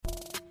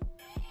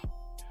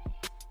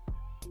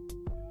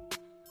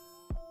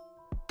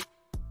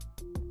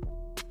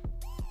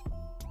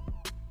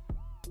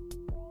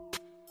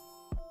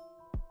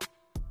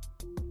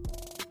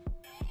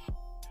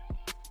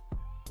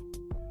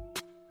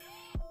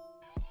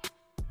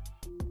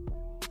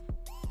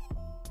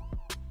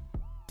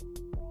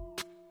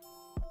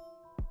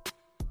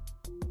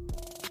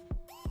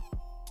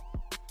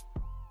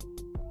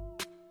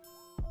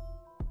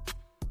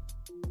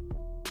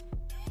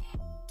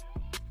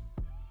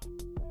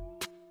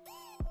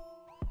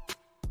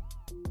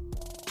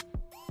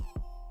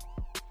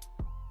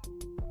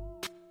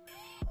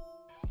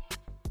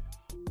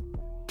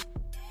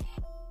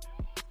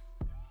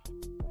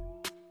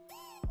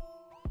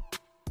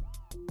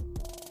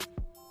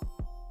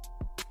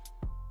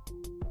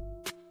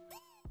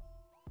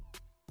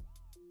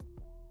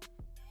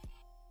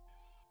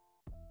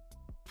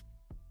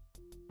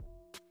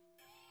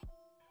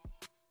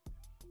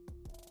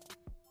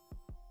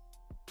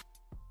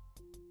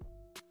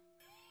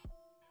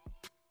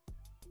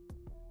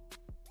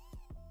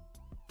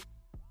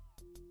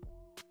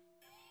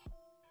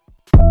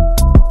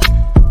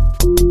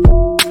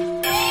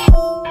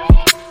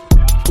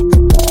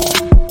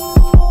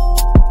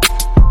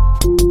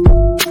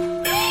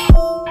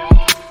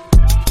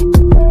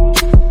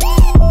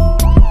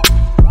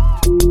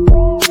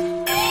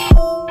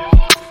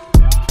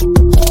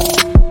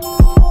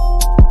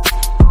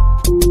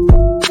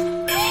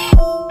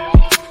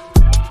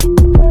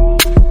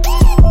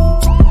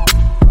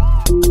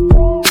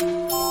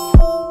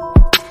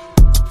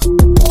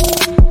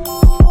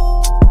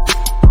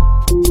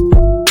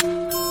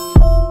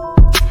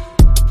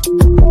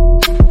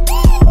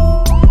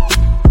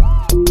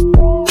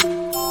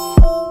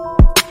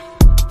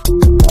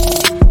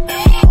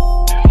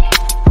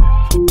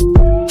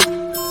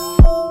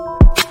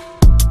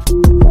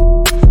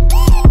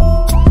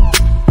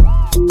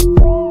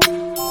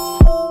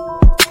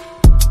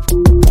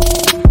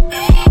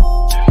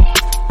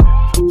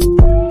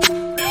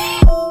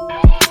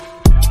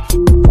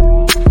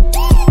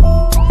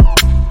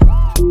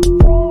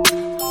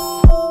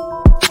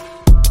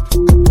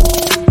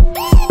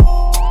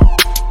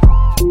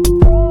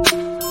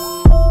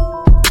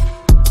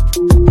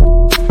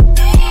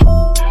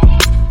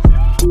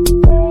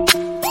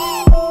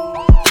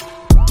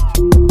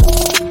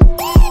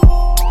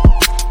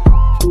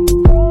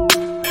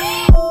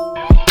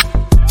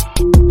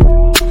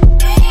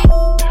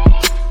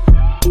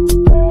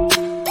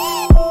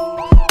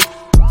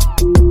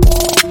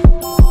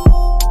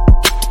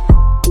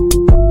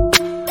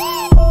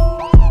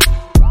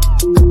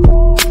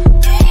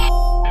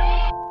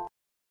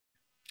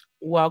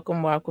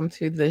welcome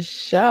to the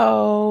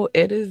show.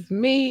 It is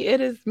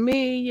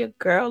me, your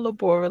girl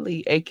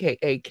Laborally,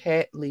 aka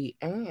Cat Lee,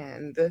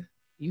 and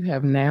you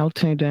have now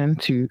tuned in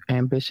to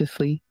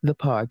Ambitiously the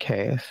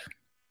podcast.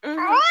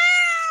 Mhm.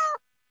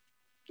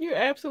 You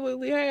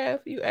absolutely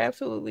have. You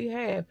absolutely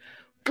have.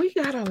 We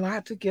got a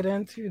lot to get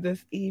into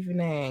this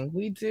evening.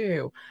 We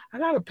do. I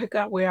got to pick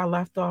up where I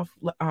left off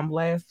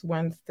last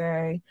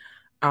Wednesday.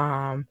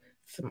 Um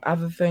some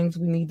other things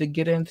we need to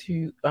get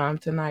into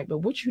tonight, but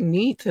what you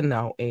need to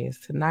know is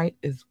tonight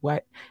is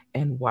Wet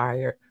and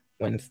Wired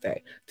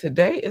Wednesday.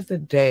 Today is the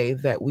day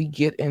that we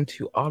get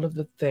into all of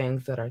the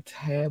things that are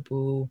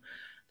taboo,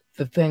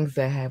 the things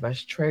that have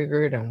us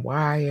triggered and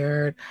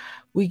wired.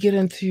 We get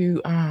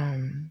into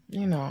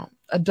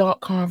adult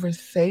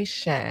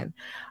conversation.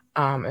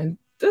 And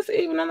this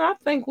evening I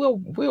think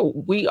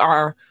we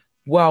are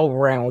well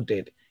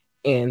rounded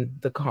in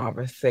the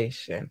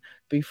conversation.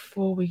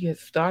 Before we get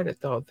started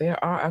though,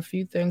 there are a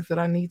few things that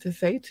I need to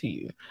say to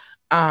you.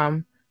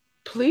 Um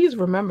Please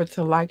remember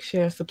to like,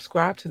 share,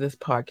 subscribe to this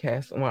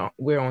podcast.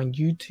 We're on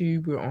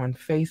YouTube, we're on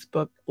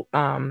Facebook.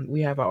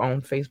 We have our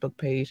own Facebook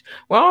page.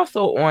 We're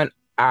also on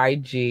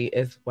IG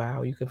as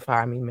well. You can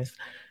find me, Miss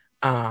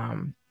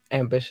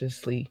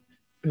Ambitiously,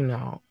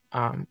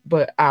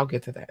 but I'll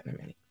get to that in a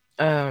minute.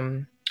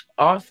 Um,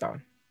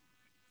 also,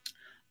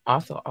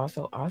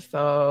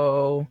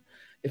 also,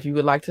 if you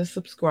would like to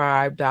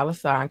subscribe,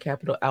 $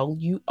 capital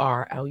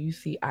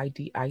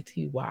LURLUCIDITY.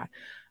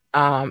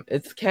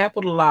 It's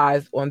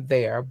capitalized on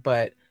there,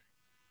 but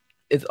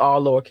it's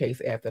all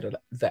lowercase after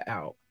the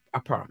L. I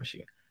promise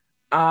you.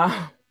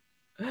 Uh,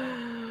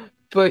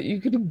 but you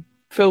can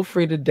feel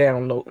free to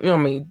download,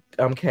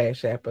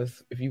 Cash App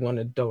us if you want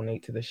to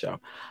donate to the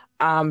show.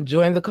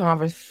 Join the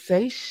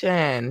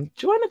conversation.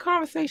 Join the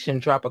conversation.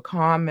 Drop a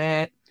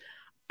comment.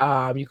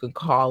 You can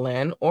call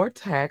in or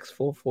text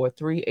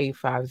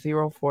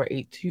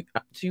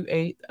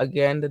 443-850-4828.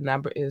 Again, the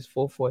number is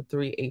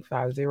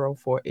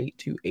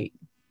 443-850-4828.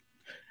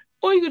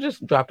 Or you can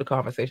just drop the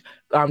conversation,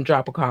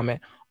 drop a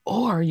comment.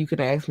 Or you can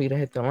ask me to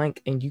hit the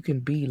link and you can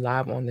be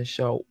live on the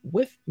show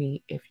with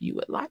me if you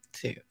would like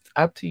to. It's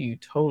up to you,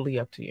 totally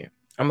up to you.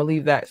 I'm gonna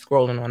leave that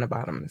scrolling on the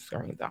bottom of the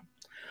screen though.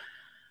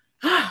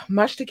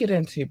 Much to get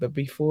into, but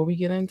before we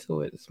get into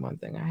it, it's one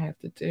thing I have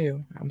to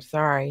do. I'm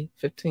sorry,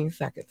 15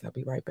 seconds. I'll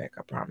be right back,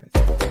 I promise.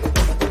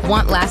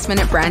 Want last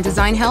minute brand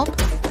design help?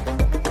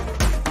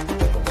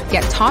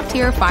 Get top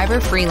tier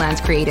Fiverr freelance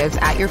creatives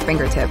at your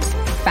fingertips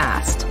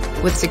fast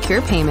with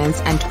secure payments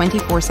and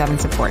 24/7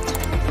 support.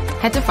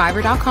 Head to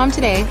Fiverr.com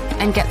today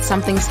and get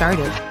something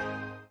started.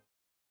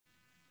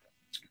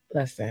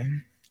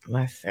 Listen,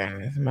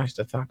 there's much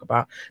to talk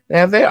about.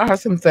 Now, there are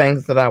some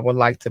things that I would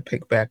like to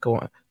pick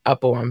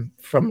up on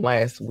from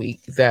last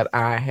week that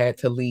I had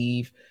to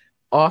leave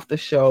off the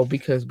show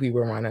because we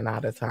were running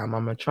out of time.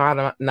 I'm going to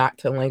try not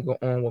to linger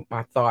on with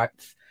my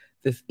thoughts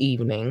this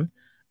evening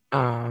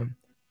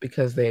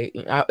because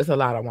it's a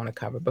lot I want to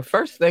cover. But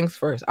first things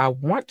first, I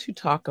want to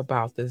talk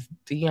about this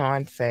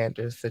Deion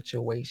Sanders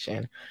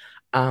situation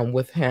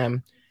with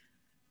him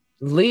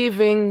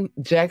leaving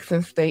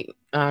Jackson State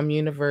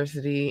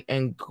University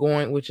and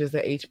going, which is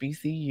a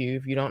HBCU.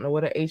 If you don't know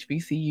what a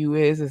HBCU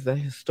is, it's a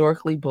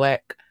historically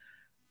Black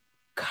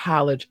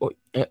college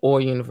or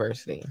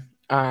university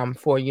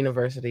for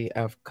University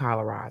of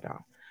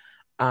Colorado.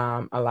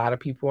 A lot of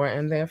people are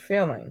in their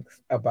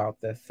feelings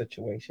about this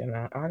situation.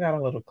 I got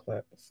a little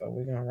clip, so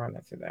we're gonna run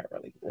into that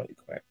really, really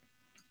quick.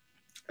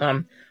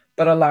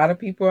 But a lot of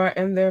people are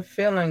in their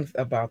feelings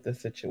about the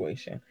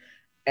situation,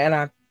 and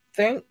I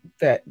think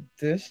that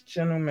this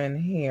gentleman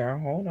here,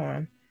 hold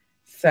on,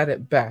 said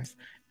it best.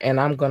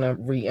 And I'm going to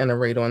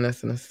reiterate on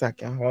this in a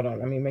second. Hold on.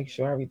 Let me make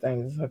sure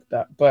everything is hooked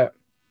up. But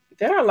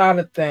there are a lot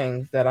of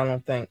things that I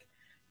don't think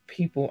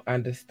people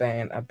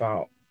understand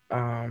about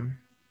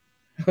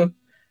the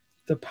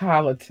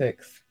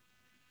politics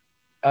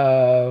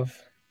of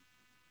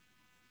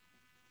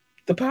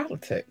the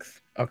politics.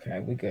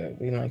 Okay, we good.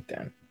 We like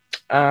that.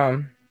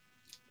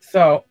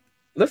 So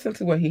listen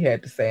to what he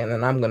had to say, and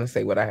then I'm going to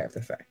say what I have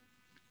to say.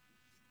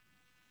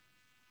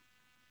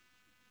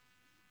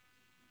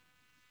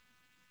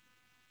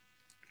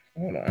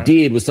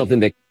 Did was something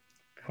that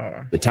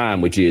the time,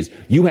 which is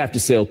you have to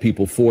sell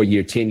people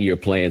 4-year, 10-year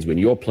plans when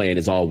your plan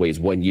is always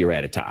 1 year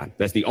at a time.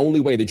 That's the only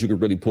way that you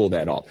could really pull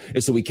that off.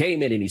 And so he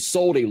came in and he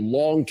sold a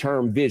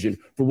long-term vision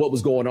for what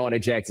was going on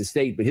at Jackson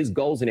State, but his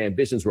goals and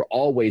ambitions were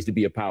always to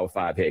be a Power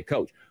 5 head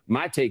coach.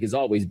 My take has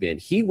always been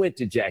he went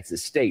to Jackson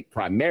State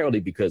primarily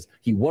because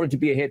he wanted to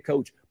be a head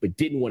coach, but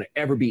didn't want to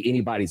ever be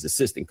anybody's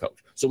assistant coach.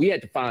 So we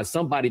had to find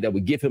somebody that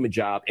would give him a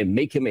job and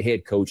make him a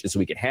head coach. And so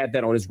he could have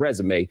that on his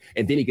resume.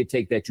 And then he could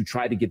take that to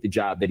try to get the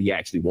job that he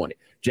actually wanted.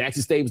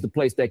 Jackson State was the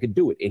place that could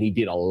do it. And he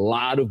did a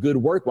lot of good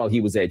work while he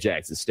was at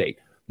Jackson State.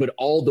 But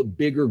all the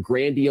bigger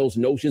grandiose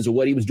notions of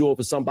what he was doing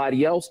for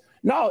somebody else,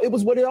 no, it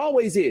was what it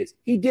always is.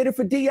 He did it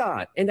for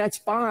Deion. And that's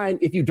fine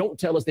if you don't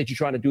tell us that you're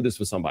trying to do this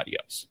for somebody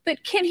else.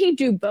 But can he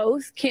do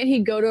both? Can't he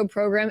go to a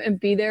program and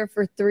be there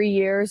for 3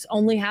 years,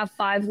 only have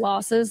 5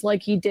 losses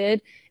like he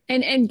did,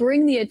 and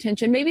bring the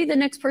attention. Maybe the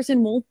next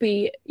person won't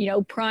be,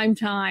 prime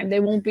time. They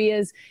won't be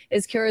as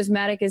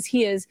charismatic as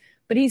he is,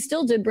 but he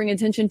still did bring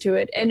attention to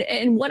it.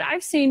 And what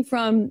I've seen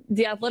from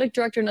the athletic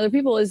director and other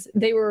people is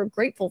they were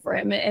grateful for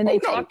him, and they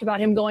talked about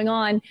him going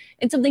on,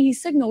 and something he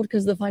signaled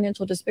because of the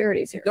financial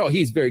disparities here. No,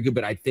 he's very good,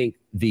 but I think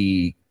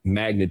the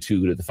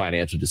magnitude of the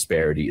financial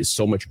disparity is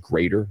so much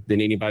greater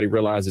than anybody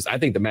realizes. I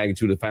think the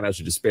magnitude of the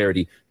financial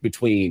disparity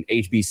between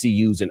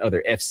HBCUs and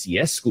other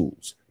FCS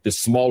schools, the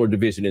smaller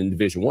division in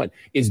Division I,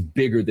 is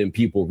bigger than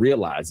people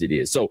realize it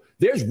is. So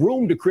there's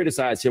room to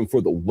criticize him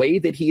for the way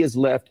that he has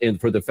left and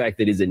for the fact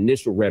that his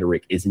initial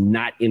rhetoric is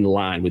not in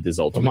line with his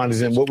ultimate.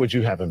 What would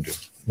you have him do?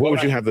 What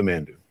would you have the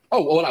man do?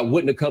 Oh, well, I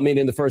wouldn't have come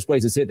in the first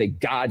place and said that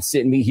God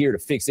sent me here to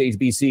fix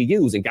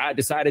HBCUs, and God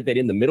decided that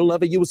in the middle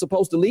of it you were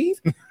supposed to leave.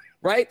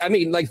 Right? I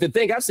mean, like, the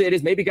thing I've said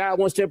is maybe God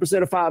wants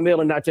 10% of $5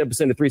 million and not 10%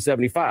 of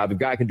 375. If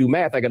God can do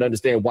math, I can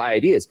understand why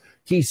it is.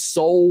 He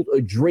sold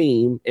a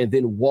dream and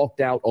then walked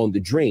out on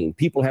the dream.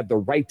 People have the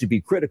right to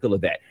be critical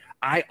of that.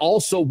 I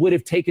also would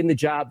have taken the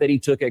job that he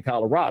took at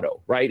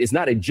Colorado, right? It's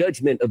not a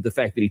judgment of the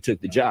fact that he took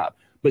the job,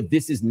 but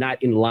this is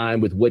not in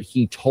line with what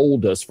he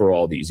told us for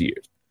all these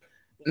years.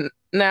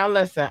 Now,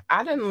 listen,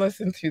 I didn't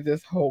listen to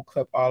this whole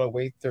clip all the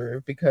way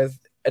through because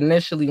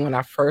initially when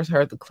I first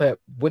heard the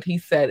clip, what he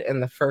said in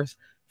the first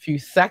few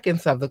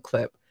seconds of the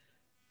clip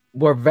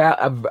were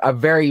a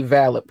very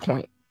valid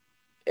point,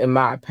 in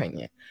my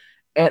opinion.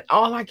 And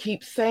all I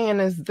keep saying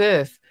is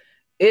this: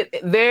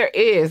 there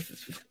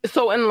is,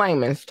 so in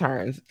layman's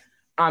terms,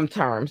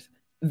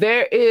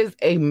 there is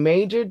a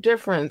major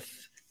difference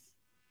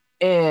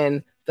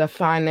in the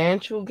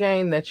financial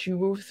gain that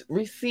you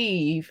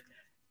receive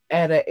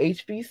at a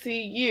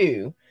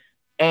HBCU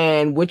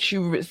and what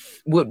you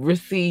would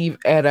receive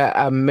at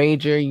a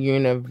major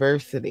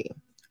university.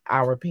 I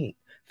repeat.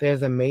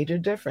 There's a major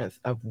difference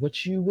of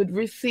what you would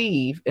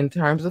receive in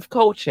terms of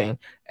coaching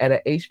at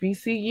a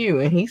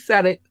HBCU. And he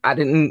said it. I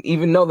didn't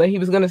even know that he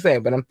was going to say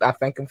it, but I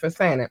thank him for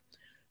saying it.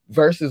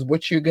 Versus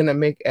what you're going to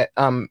make at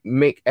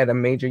a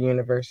major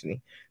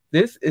university.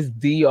 This is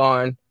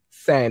Deion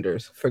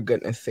Sanders, for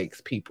goodness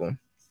sakes, people.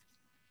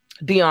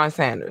 Deion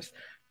Sanders.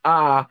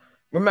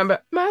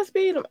 Remember, must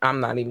be them.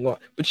 I'm not even going,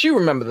 but you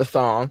remember the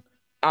song.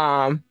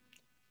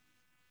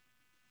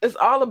 It's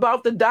all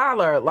about the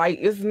dollar. Like,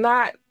 it's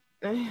not.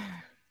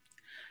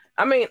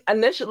 I mean,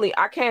 initially,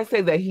 I can't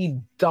say that he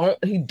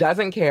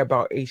doesn't care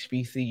about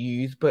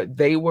HBCUs, but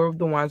they were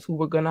the ones who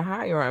were going to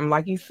hire him.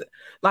 Like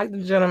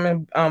the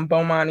gentleman,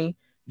 Bomani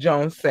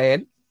Jones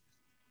said,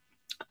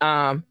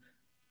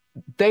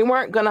 they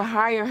weren't going to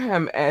hire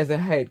him as a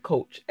head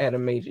coach at a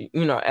major,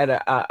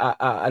 at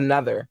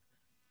another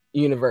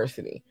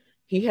university.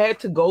 He had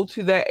to go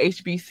to that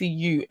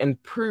HBCU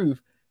and prove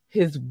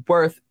his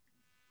worth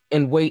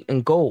and weight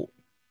in gold.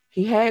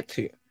 He had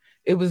to.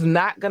 It was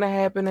not going to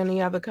happen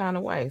any other kind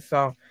of way.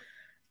 So,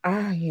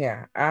 I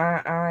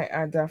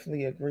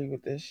definitely agree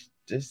with this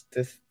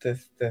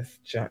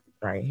junk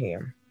right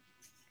here.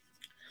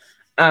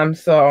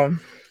 So,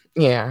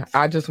 yeah,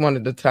 I just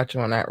wanted to touch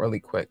on that really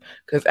quick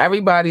because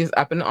everybody's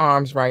up in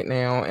arms right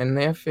now and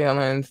their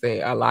feelings.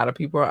 A lot of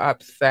people are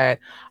upset.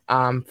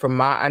 From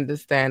my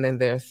understanding,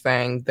 they're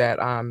saying that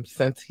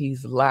since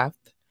he's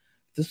left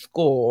the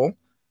school,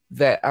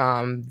 that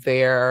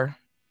they're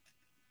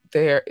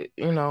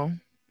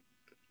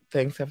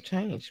things have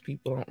changed.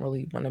 People don't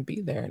really want to be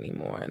there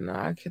anymore. And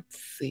I could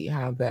see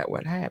how that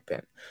would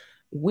happen.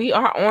 We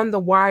are on the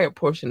wire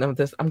portion of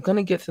this. I'm going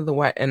to get to the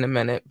wire in a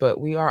minute,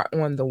 but we are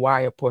on the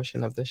wire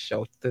portion of the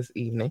show this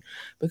evening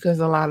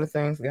because a lot of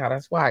things got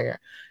us wired.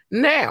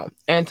 Now,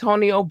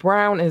 Antonio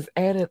Brown is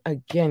at it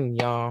again,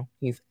 y'all.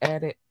 He's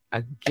at it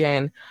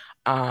again.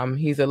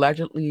 He's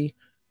allegedly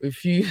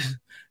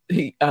refused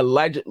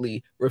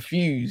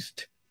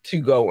to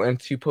go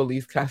into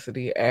police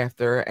custody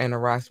after an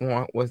arrest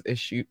warrant was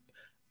issued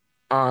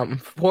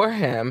for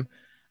him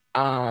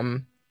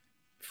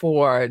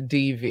for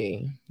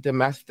DV,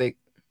 domestic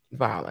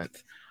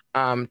violence.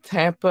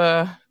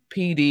 Tampa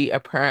PD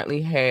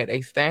apparently had a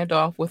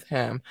standoff with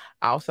him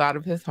outside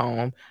of his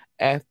home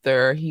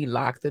after he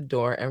locked the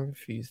door and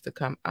refused to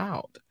come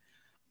out.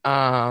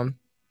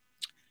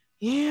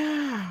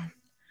 Yeah,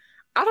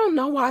 I don't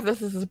know why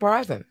this is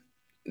surprising.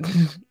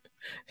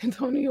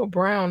 Antonio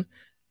Brown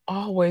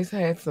always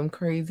had some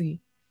crazy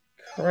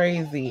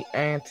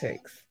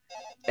antics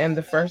in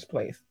the first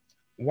place.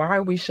 Why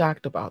are we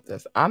shocked about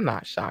this? I'm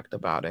not shocked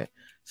about it.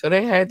 So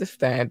they had the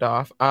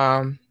standoff.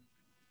 A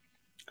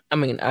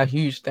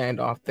huge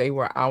standoff. They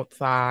were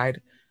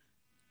outside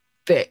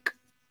thick.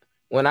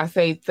 When I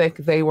say thick,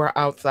 they were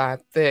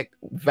outside thick,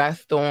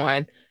 vest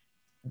on.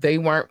 They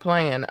weren't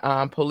playing.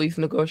 Police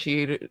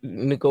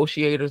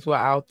negotiators were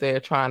out there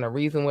trying to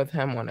reason with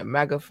him on a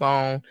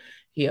megaphone.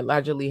 He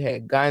allegedly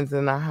had guns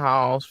in the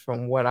house,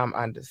 from what I'm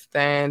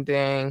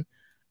understanding.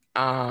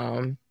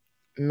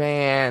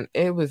 Man,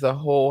 it was a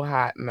whole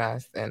hot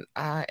mess, and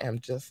I am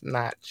just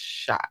not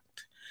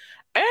shocked.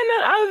 And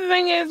the other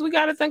thing is, we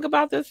got to think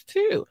about this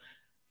too.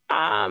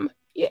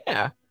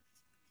 Yeah,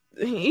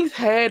 he's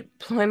had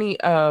plenty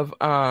of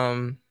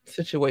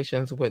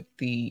situations with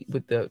the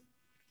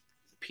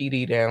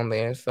PD down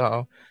there,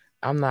 so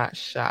I'm not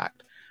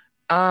shocked.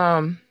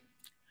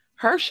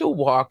 Herschel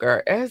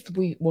Walker, as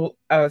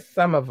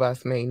some of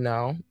us may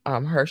know,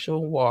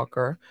 Herschel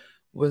Walker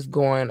was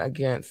going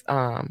against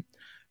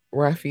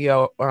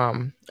Raphael.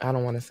 I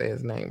don't want to say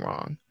his name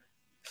wrong,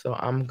 so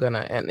I'm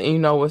gonna. And you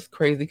know what's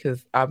crazy?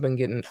 Because I've been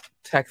getting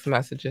text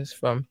messages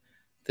from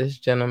this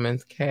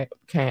gentleman's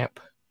camp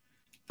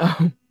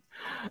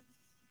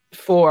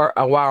for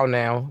a while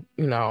now.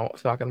 You know,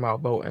 talking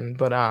about voting,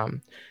 but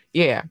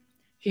yeah,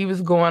 he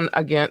was going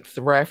against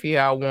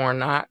Raphael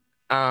Warnock.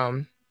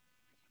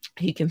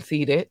 He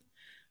conceded.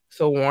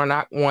 So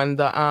Warnock won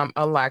the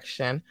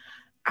election.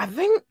 I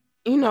think,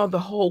 the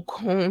whole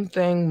Coon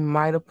thing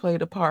might have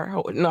played a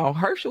part. No,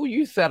 Herschel,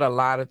 you said a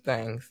lot of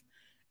things,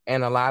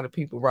 and a lot of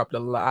people rubbed a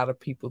lot of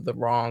people the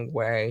wrong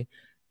way,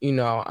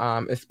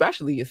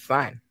 especially your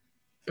son.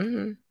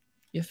 Mm-hmm.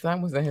 Your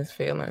son was in his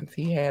feelings.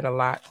 He had a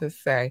lot to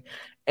say.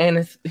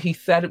 And he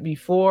said it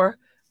before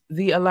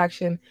the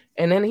election,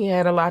 and then he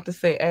had a lot to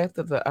say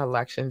after the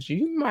elections.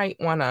 You might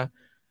want to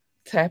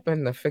tap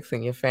into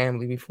fixing your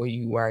family before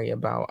you worry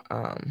about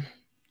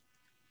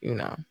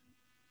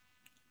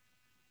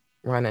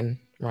running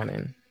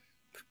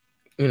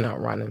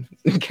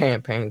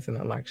campaigns and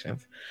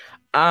elections.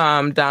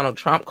 Donald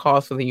Trump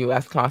calls for the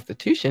U.S.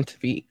 Constitution to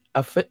be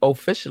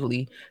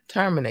officially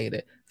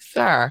terminated.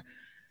 Sir,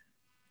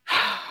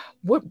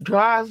 what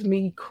drives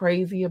me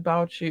crazy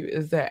about you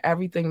is that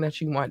everything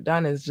that you want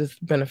done is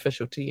just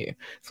beneficial to you.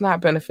 It's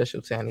not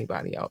beneficial to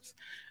anybody else.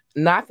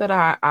 Not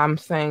that I'm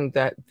saying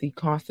that the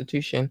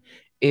Constitution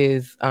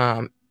is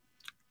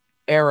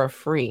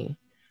error-free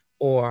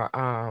or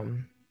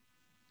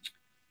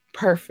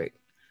perfect,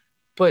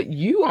 but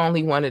you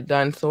only want it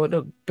done so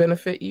it'll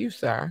benefit you,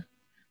 sir.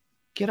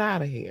 Get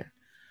out of here.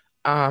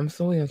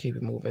 So we're gonna keep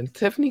it moving.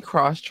 Tiffany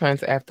Cross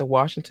trends after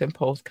Washington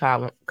Post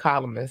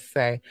columnists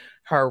say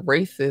her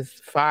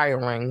racist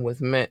firing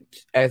was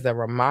meant as a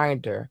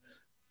reminder.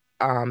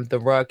 The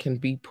rug can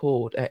be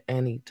pulled at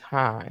any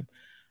time.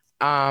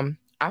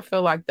 I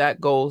feel like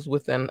that goes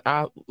within.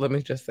 Let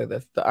me just say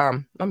this.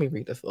 Let me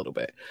read this a little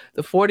bit.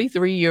 The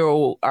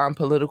 43-year-old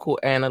political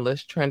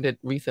analyst trended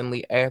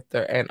recently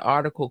after an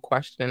article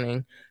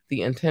questioning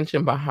the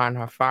intention behind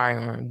her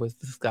firing was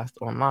discussed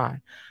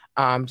online.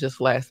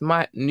 Just last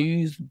month,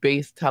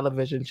 news-based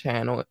television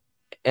channel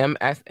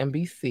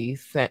MSNBC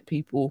sent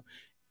people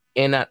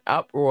in an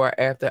uproar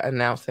after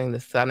announcing the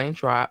sudden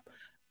drop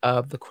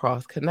of the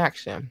Cross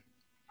connection.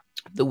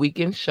 The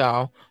weekend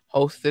show,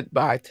 hosted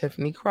by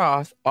Tiffany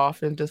Cross,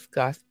 often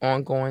discussed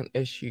ongoing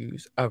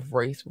issues of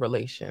race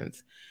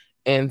relations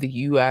in the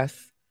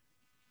U.S.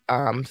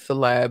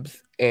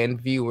 Celebs and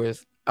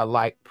viewers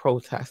alike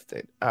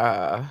protested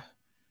the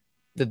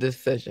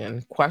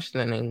decision,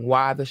 questioning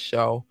why the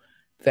show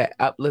that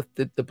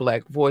uplifted the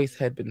Black voice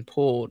had been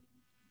pulled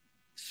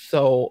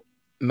so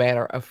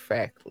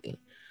matter-of-factly.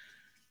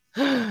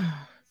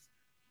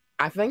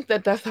 I think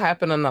that that's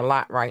happening a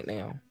lot right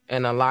now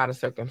in a lot of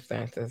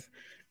circumstances.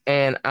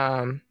 And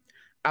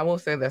I will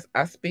say this.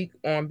 I speak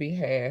on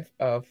behalf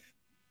of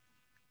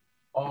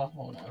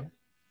hold on.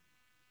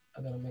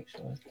 I gotta make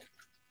sure.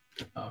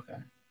 Okay.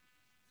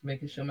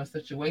 Making sure my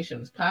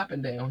situation is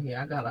popping down here.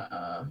 I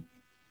got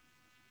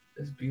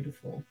this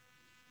beautiful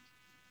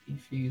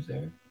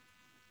diffuser.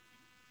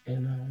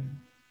 And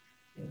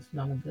it's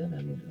smelling good.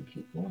 I need to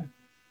keep going.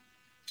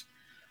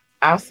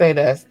 I'll say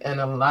this, in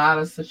a lot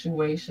of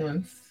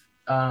situations,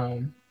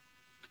 all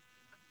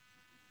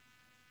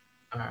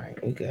right,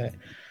 we good.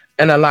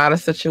 In a lot of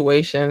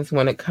situations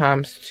when it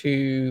comes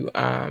to,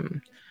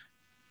 and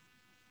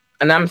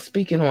I'm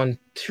speaking on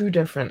two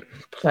different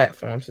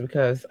platforms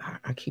because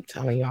I keep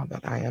telling y'all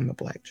that I am a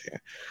Black Jew.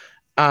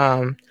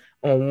 On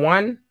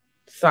one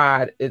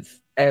side,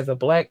 it's as a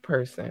Black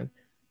person,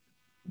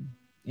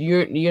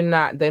 you're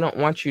not, they don't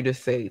want you to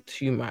say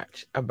too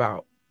much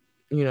about,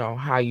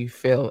 how you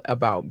feel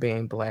about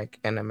being Black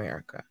in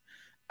America.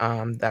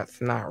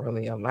 That's not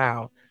really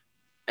allowed.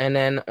 And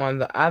then on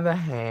the other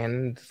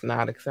hand, it's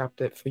not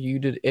accepted for you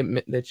to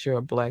admit that you're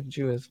a Black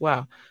Jew as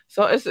well.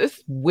 So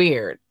it's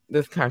weird,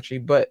 this country,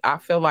 but I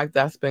feel like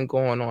that's been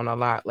going on a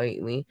lot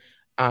lately.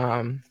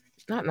 Not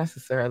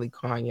necessarily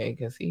Kanye,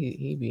 because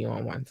he be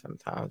on one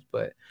sometimes,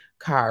 but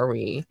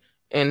Kyrie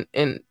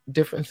in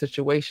different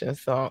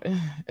situations. So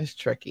it's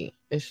tricky.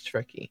 It's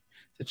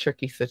a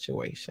tricky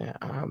situation.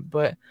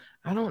 But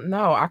I don't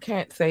know. I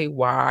can't say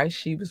why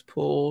she was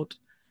pulled.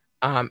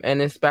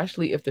 And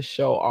especially if the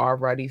show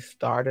already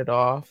started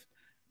off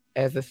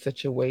as a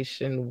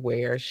situation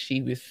where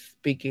she was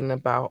speaking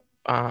about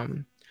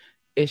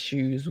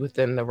issues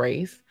within the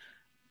race.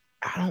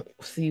 I don't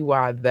see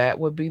why that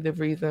would be the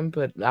reason,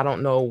 but I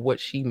don't know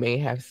what she may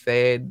have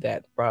said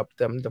that rubbed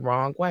them the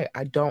wrong way.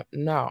 I don't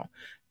know.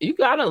 You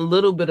got a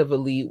little bit of a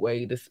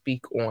leeway to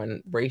speak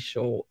on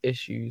racial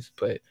issues,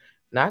 but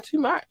not too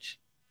much.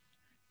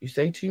 You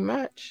say too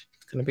much,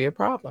 it's going to be a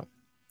problem.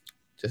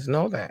 Just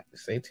know that.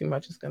 Say too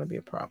much, it's going to be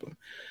a problem.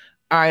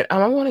 All right,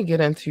 I want to get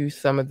into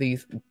some of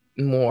these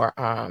more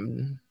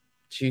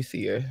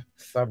juicier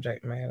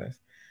subject matters.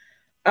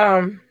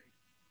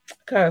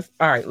 Cause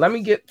all right,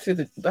 let's get to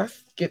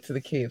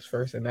the kids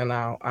first, and then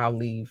I'll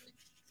leave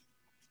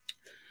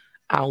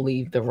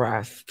the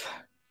rest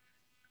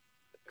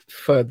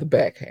for the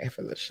back half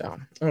of the show.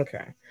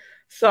 Okay.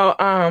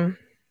 So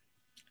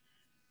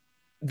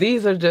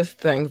these are just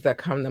things that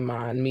come to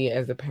mind. Me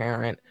as a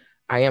parent,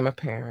 I am a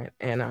parent,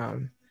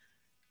 and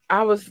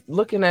I was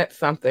looking at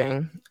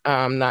something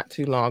not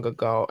too long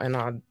ago, and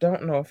I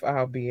don't know if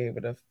I'll be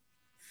able to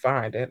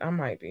find it. I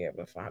might be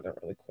able to find it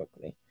really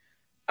quickly.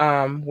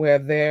 Where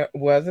there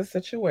was a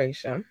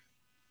situation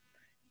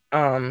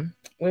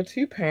where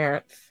two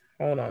parents,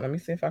 hold on, let me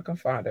see if I can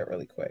find it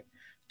really quick.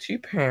 Two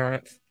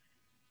parents,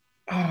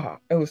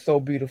 it was so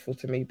beautiful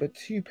to me, but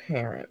two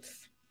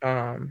parents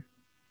were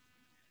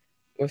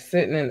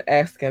sitting and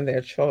asking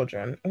their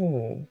children,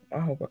 oh, I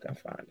hope I can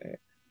find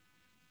it.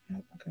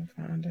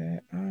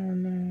 Oh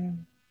no,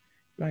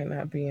 might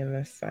not be in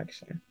this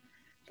section.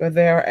 But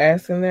they are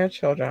asking their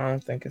children, I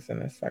don't think it's in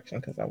this section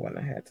because I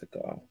wouldn't have had to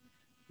go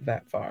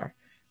that far.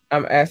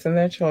 I'm asking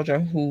their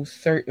children who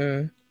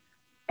certain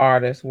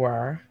artists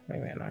were. Wait a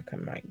minute, I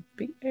might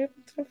be able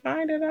to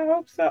find it. I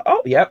hope so.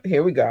 Oh, yep,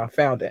 here we go. I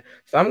found it.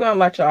 So I'm going to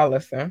let y'all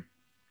listen.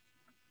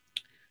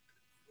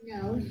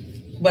 No.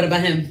 What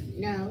about him?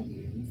 No.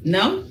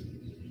 No?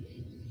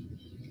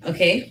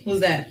 Okay,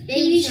 who's that?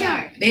 Baby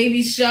Shark.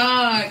 Baby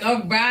Shark.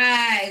 All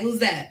right. Who's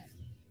that?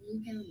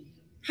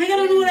 I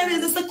gotta know who that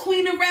is. It's the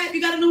queen of rap. You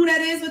gotta know who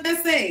that is. What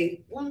that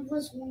say? 1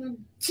 + 1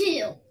 =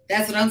 2.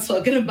 That's what I'm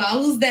talking about.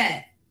 Who's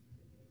that?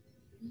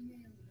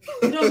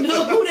 You don't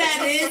know who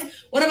that is?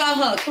 What about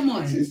her? Come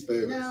on.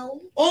 No.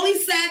 All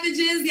these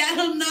savages, y'all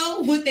don't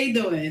know what they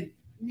doing.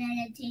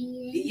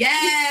 Meditating.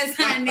 Yes,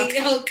 honey.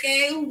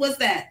 Okay. What's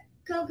that?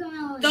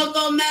 Cocomelon.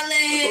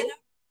 Cocomelon.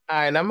 All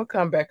right, I'm going to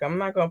come back. I'm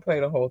not going to play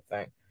the whole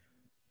thing.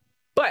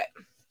 But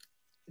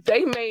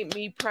they made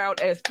me proud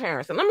as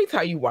parents. And let me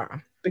tell you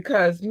why.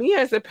 Because me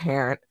as a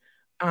parent,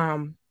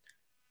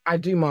 I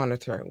do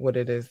monitor what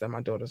it is that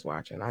my daughter's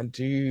watching. I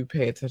do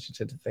pay attention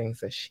to the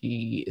things that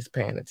she is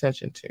paying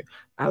attention to.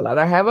 I let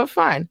her have her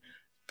fun,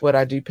 but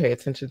I do pay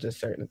attention to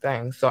certain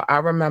things. So I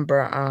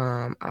remember,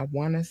 I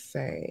want to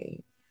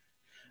say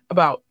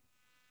about,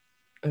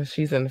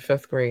 she's in the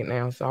 5th grade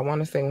now. So I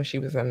want to say when she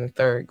was in the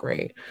 3rd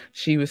grade,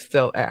 she was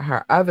still at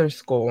her other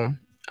school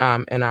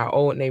in our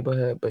old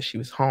neighborhood, but she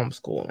was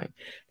homeschooling.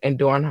 And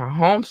during her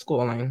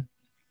homeschooling,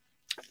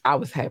 I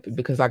was happy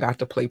because I got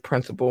to play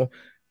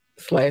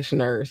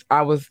principal/nurse.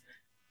 I was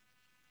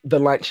the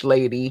lunch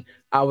lady.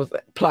 I was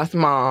plus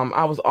mom.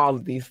 I was all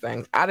of these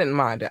things. I didn't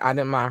mind it. I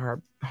didn't mind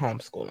her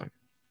homeschooling.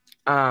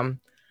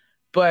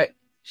 But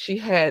she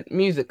had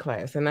music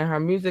class, and in her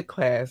music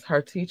class,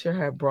 her teacher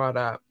had brought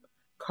up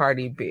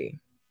Cardi B.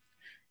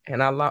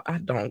 And I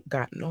don't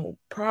got no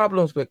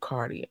problems with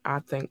Cardi. I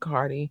think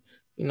Cardi,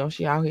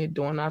 she out here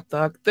doing her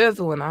thug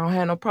thizzle, and I don't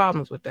have no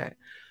problems with that.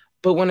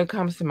 But when it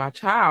comes to my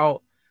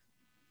child,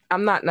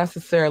 I'm not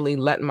necessarily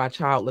letting my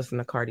child listen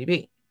to Cardi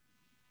B.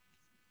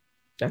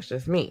 That's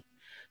just me.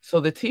 So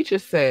the teacher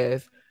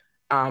says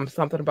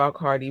something about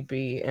Cardi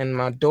B, and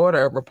my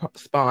daughter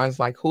responds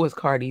like, who is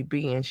Cardi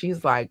B? And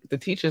she's like, the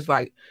teacher's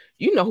like,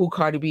 you know who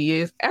Cardi B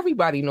is?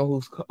 Everybody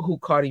knows who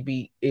Cardi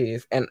B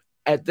is. And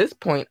at this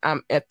point,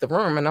 I'm at the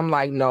room, and I'm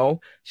like, no,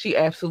 she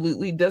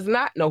absolutely does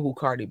not know who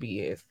Cardi B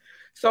is.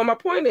 So my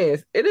point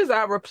is, it is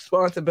our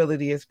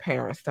responsibility as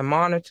parents to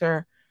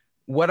monitor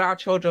what our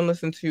children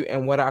listen to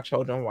and what our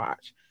children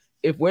watch.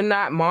 If we're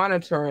not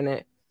monitoring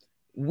it,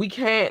 we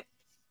can't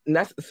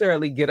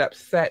necessarily get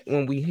upset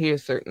when we hear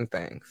certain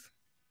things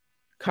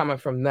coming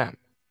from them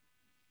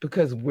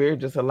because we're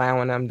just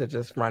allowing them to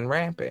just run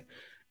rampant.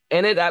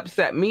 And it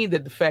upset me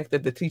that the fact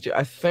that the teacher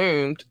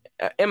assumed,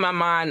 in my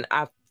mind,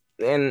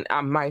 and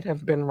I might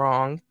have been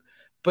wrong,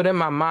 but in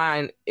my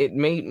mind, it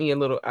made me a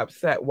little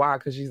upset. Why?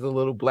 Because she's a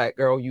little black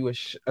girl. You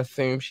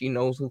assume she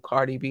knows who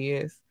Cardi B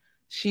is.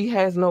 She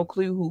has no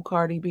clue who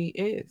Cardi B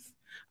is.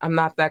 I'm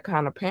not that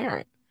kind of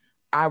parent.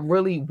 I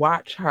really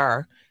watch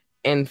her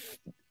and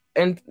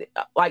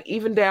like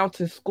even down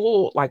to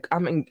school, like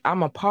I'm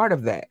a part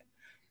of that.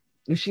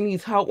 If she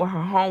needs help with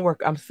her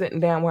homework, I'm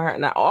sitting down with her,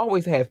 and I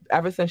always have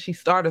ever since she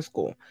started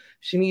school.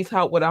 She needs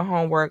help with her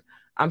homework,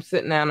 I'm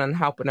sitting down and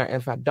helping her.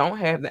 If I don't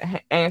have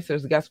the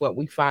answers, guess what?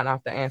 We find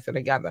out the answer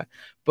together.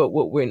 But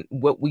what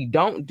we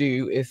don't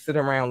do is sit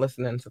around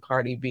listening to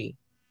Cardi B.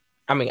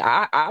 I mean,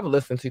 I've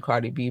listened to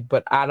Cardi B,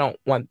 but I don't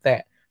want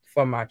that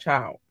for my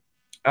child.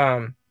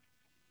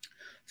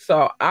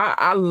 So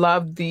I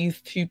love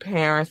these two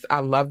parents. I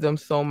love them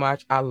so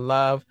much. I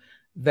love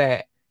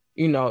that,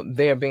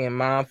 they're being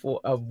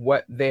mindful of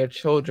what their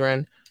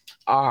children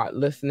are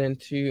listening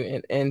to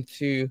and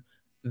into.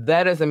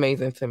 That is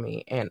amazing to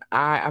me. And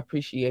I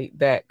appreciate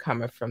that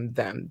coming from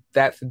them.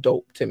 That's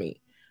dope to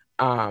me.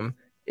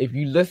 If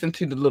you listen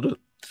to the little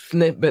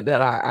snippet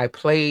that I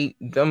played,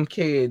 them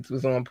kids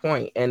was on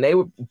point, and they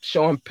were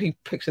showing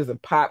pictures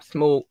of Pop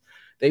Smoke.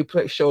 They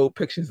showed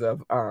pictures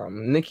of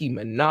Nicki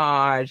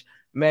Minaj,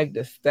 Meg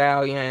Thee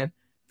Stallion.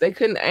 They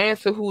couldn't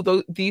answer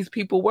who these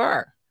people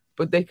were.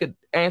 but they could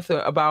answer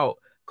about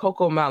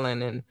Coco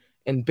Melon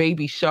and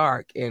Baby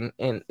Shark and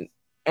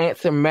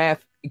answer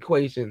math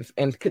equations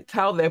and could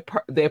tell their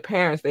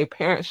parents. Their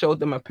parents showed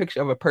them a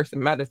picture of a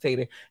person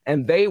meditating,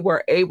 and they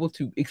were able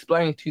to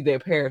explain to their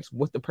parents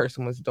what the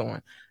person was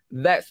doing.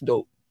 That's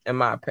dope, in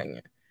my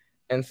opinion.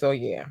 And so,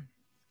 yeah.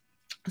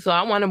 So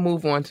I want to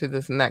move on to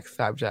this next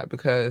subject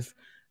because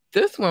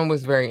this one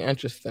was very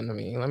interesting to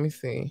me. Let me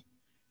see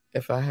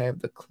if I have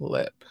the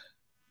clip.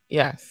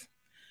 Yes.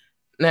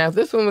 Now,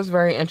 this one was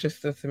very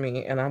interesting to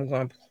me, and I'm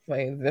going to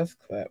play this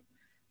clip.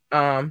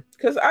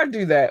 Because I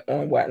do that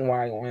on Wet and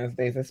Wild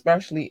Wednesdays,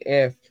 especially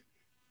if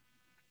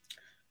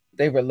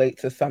they relate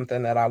to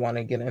something that I want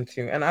to get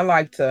into. And I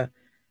like to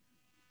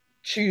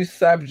choose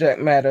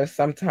subject matter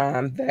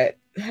sometimes that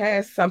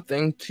has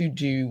something to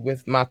do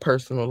with my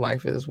personal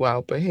life as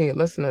well. But hey,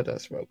 listen to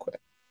this real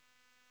quick.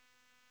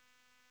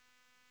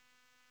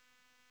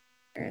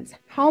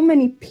 How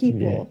many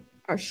people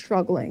are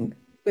struggling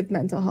with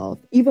mental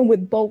health, even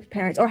with both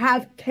parents, or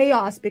have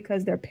chaos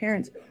because their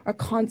parents are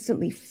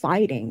constantly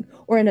fighting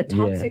or in a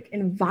toxic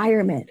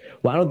environment?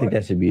 Well, I don't think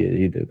that should be it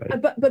either.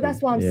 But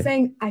that's what I'm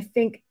saying. I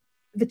think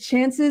the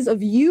chances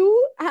of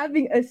you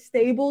having a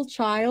stable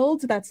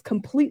child that's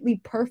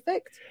completely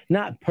perfect,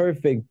 not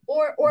perfect,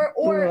 or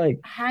like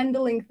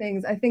handling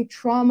things, I think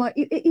trauma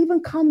it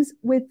even comes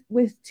with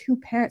two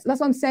parents. That's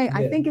what I'm saying.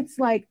 I think it's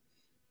like,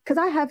 because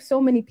I have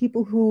so many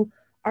people who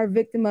are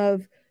victim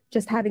of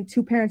just having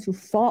two parents who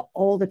fought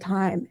all the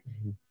time,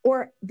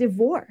 or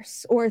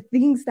divorce, or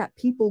things that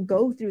people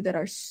go through that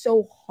are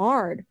so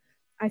hard.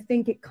 I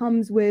think it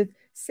comes with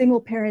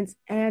single parents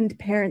and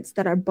parents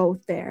that are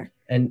both there.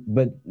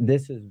 But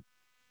this is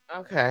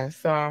okay.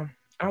 So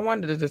I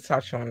wanted to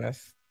touch on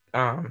this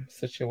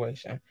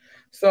situation.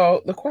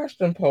 So the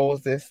question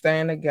posed is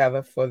staying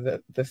together for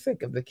the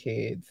sake of the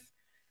kids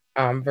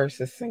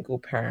versus single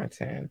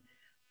parenting,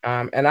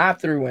 and I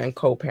threw in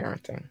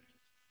co-parenting.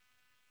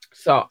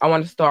 So I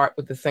want to start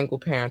with the single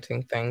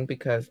parenting thing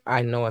because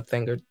I know a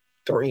thing or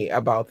three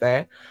about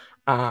that.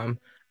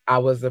 I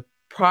was a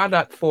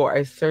product for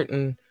a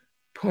certain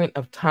point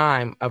of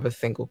time of a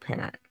single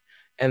parent.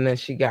 And then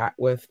she got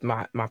with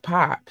my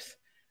pops.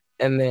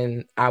 And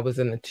then I was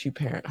in a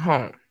 2-parent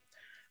home.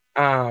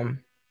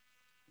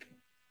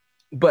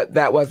 But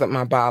that wasn't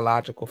my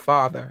biological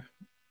father.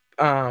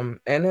 And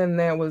then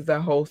there was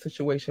that whole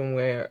situation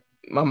where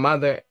my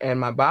mother and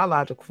my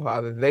biological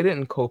father, they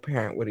didn't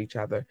co-parent with each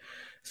other.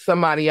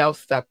 Somebody else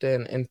stepped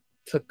in and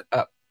took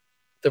up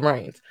the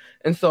reins.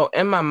 And so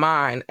in my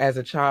mind as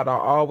a child, I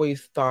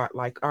always thought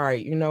like, all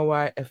right, you know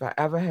what? If I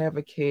ever have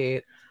a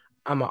kid,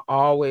 I'm going to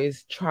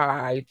always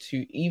try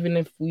to, even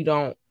if we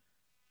don't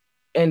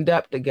end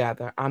up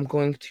together, I'm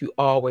going to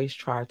always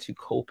try to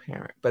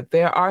co-parent. But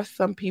there are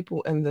some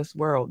people in this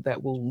world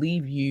that will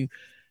leave you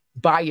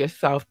by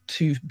yourself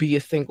to be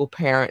a single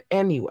parent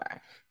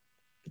anyway.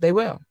 They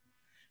will,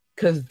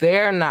 because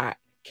they're not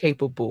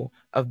capable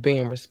of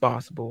being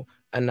responsible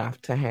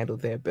enough to handle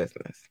their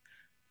business.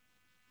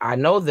 I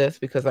know this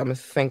because I'm a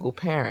single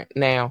parent.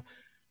 Now,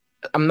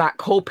 I'm not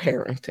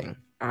co-parenting.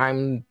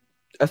 I'm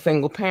a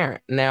single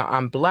parent. Now,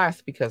 I'm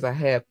blessed because I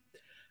have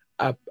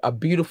a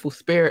beautiful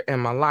spirit in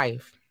my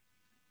life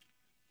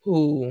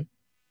who,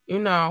 you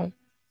know,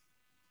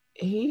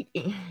 he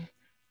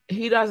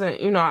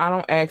doesn't, you know, I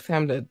don't ask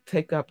him to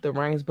take up the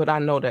reins, but I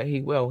know that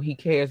he will. He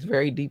cares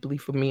very deeply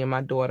for me and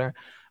my daughter.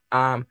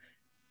 And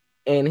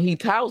he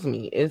tells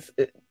me it's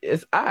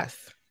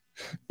us.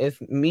 It's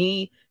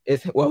me.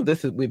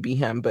 Would be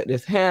him, but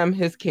it's him,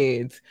 his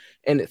kids,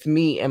 and it's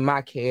me and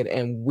my kid,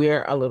 and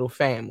we're a little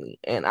family.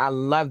 And I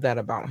love that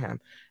about him,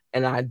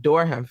 and I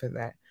adore him for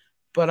that.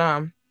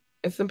 But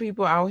it's some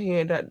people out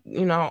here that,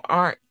 you know,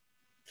 aren't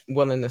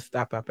willing to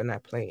step up in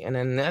that plate, and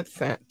in that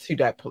sense,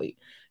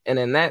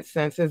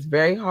 it's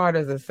very hard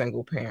as a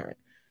single parent.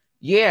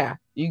 Yeah,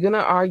 you're gonna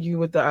argue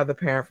with the other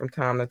parent from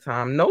time to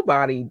time.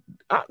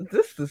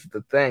 This is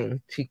the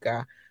thing,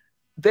 Chica.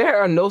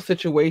 There are no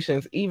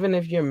situations, even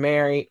if you're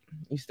married,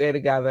 you stay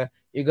together,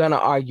 you're going to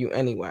argue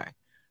anyway.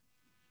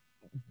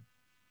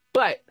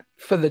 But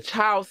for the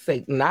child's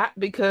sake, not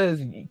because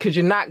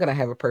you're not going to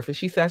have a perfect,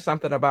 she said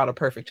something about a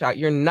perfect child.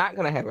 You're not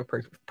going to have a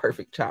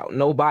perfect child.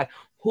 Nobody.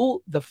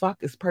 Who the fuck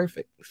is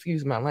perfect?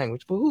 Excuse my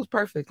language, but who's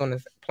perfect on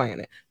this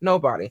planet?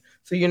 Nobody.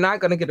 So you're not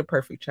going to get a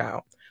perfect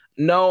child.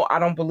 No, I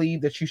don't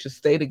believe that you should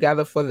stay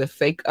together for the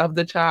sake of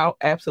the child.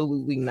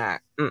 Absolutely not.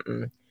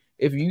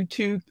 If you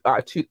two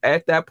are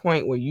at that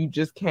point where you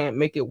just can't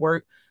make it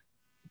work,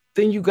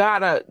 then you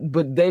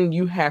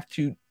have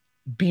to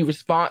be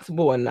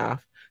responsible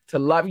enough to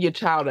love your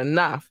child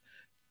enough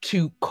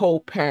to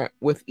co-parent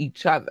with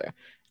each other.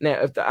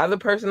 Now, if the other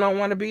person don't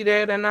want to be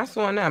there, then that's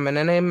on them, and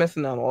then they're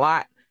missing a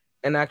lot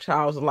in that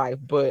child's life.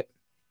 But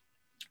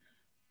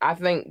I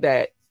think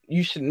that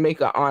you should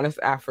make an honest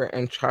effort,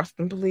 and trust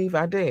and believe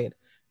I did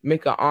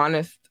make an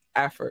honest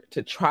effort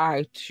to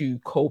try to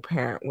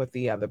co-parent with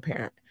the other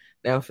parent.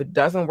 Now, if it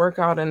doesn't work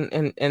out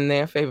in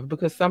their favor,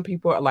 because some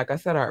people, like I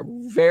said, are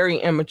very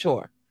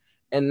immature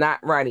and not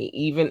ready,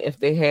 even if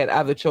they had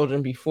other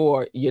children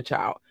before your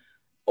child,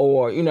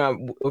 or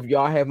if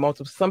y'all have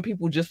multiple, some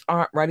people just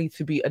aren't ready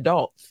to be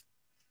adults.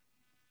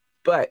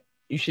 But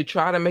you should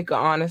try to make an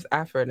honest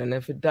effort, and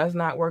if it does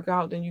not work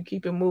out, then you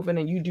keep it moving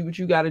and you do what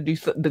you got to do.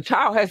 So the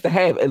child has to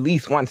have at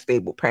least one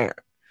stable parent.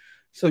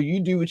 So you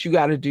do what you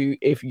got to do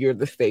if you're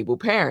the stable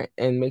parent,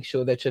 and make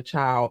sure that your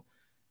child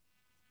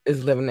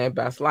is living their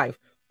best life.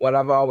 What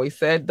I've always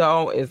said,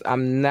 though, is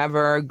I'm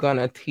never going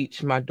to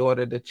teach my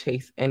daughter to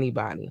chase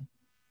anybody.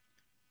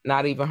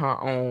 Not even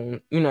her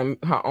own,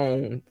 her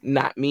own,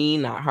 not me,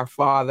 not her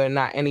father,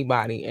 not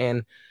anybody.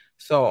 And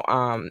so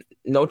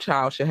no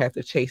child should have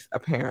to chase a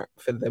parent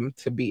for them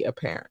to be a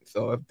parent.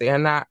 So if they're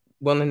not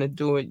willing to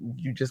do it,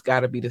 you just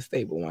got to be the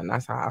stable one.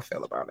 That's how I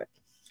feel about it.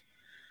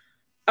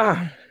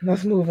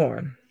 Let's move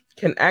on.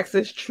 Can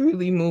exes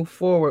truly move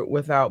forward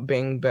without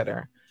being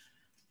bitter?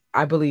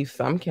 I believe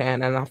some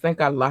can, and I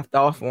think I left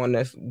off on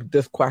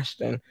this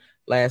question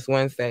last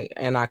Wednesday,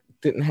 and I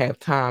didn't have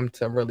time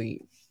to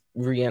really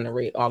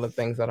reiterate all the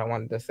things that I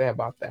wanted to say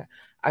about that.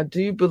 I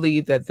do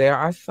believe that there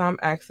are some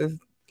exes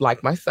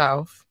like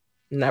myself,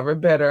 never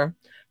bitter.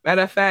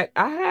 Matter of fact,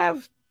 I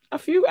have a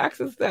few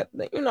exes that,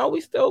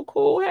 we still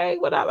cool. Hey,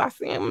 what up? I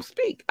see him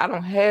speak. I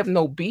don't have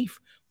no beef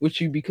with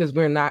you because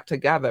we're not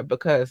together,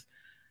 because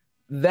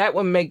that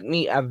would make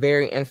me a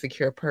very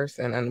insecure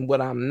person. And what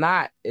I'm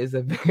not is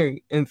a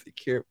very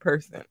insecure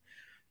person.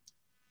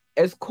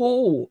 It's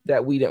cool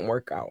that we didn't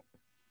work out.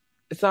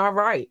 It's all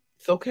right.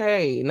 It's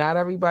okay. Not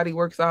everybody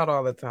works out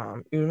all the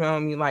time. You know what I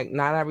mean? Like,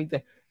 not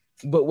everything.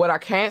 But what I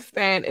can't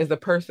stand is a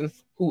person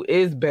who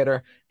is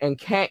bitter and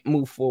can't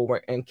move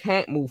forward and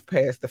can't move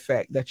past the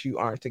fact that you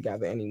aren't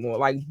together anymore.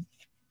 Like,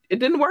 it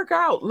didn't work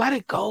out. Let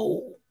it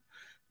go.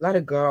 Let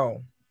it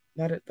go.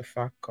 Let it the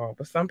fuck go.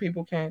 But some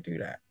people can't do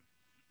that.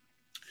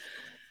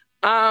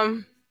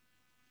 And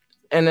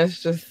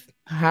it's just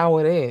how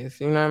it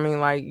is. You know what I mean?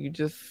 Like,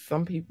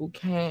 some people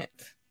can't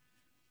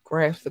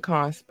grasp the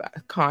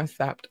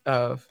concept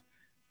of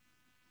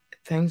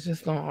things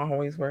just don't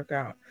always work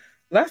out.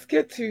 Let's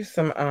get to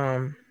some,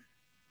 all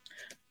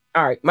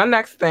right. My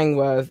next thing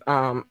was,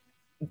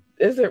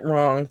 is it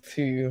wrong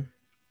to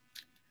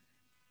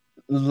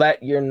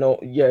let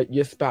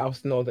your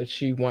spouse know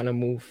that you want to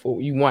move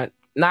forward? You want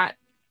not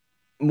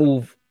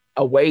move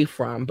away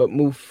from, but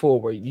move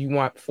forward. You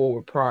want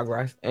forward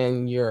progress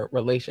in your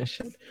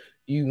relationship.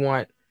 You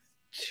want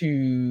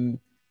to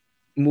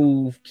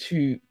move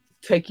to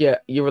take your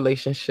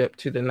relationship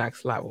to the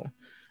next level.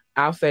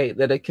 I'll say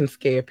that it can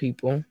scare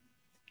people.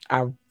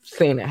 I've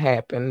seen it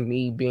happen,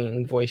 me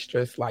being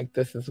boisterous, like,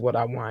 this is what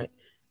I want,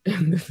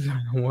 and this is how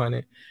I want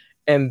it,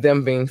 and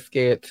them being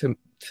scared to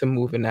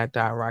move in that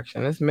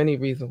direction. There's many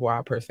reasons why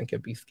a person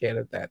could be scared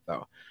of that,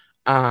 though.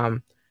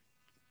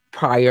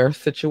 Prior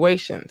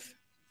situations,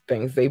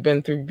 things they've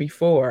been through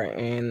before,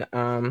 and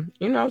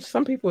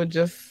some people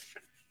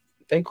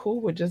they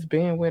cool with just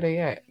being where they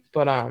at.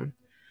 But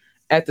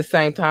at the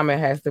same time, it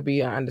has to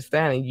be an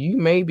understanding. You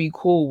may be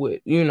cool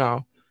with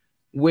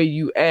where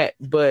you at,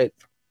 but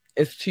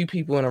it's two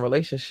people in a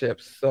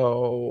relationship.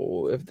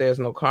 So if there's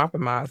no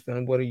compromise,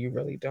 then what are you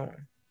really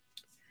doing?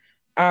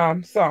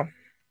 So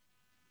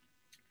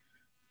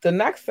the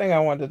next thing I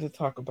wanted to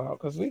talk about,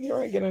 because we can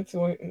already get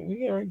into it.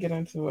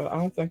 I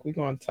don't think we're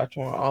going to touch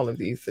on all of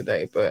these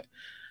today, but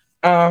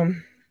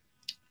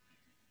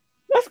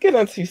let's get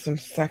into some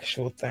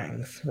sexual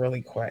things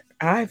really quick.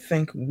 I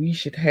think we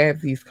should have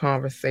these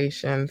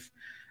conversations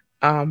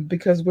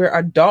because we're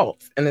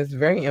adults, and it's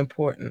very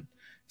important.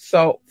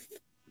 So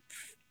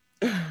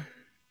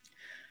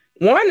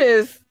one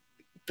is,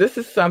 this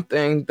is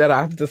something that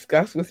I've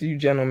discussed with you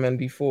gentlemen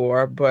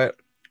before, but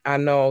I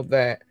know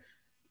that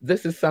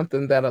this is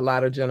something that a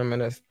lot of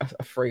gentlemen are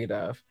afraid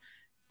of.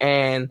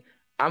 And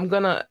I'm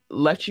going to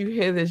let you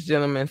hear this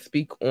gentleman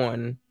speak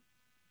on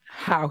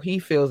how he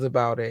feels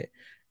about it.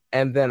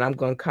 And then I'm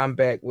going to come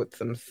back with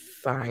some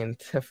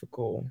scientific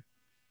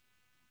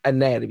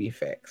anatomy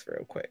facts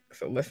real quick.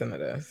 So listen to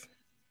this.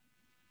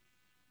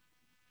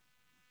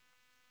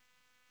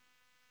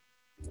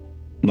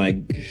 Like,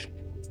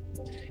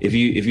 if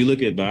you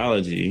look at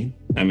biology,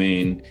 I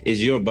mean,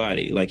 it's your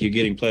body. Like, you're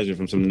getting pleasure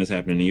from something that's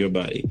happening in your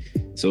body.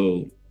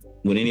 So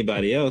with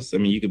anybody else, I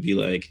mean, you could be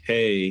like,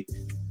 hey,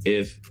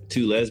 if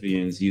two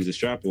lesbians use a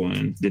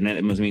strap-on, then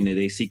that must mean that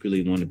they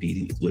secretly want to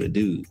be with a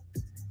dude.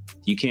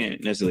 You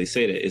can't necessarily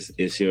say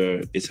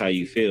that. It's how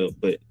you feel.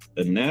 But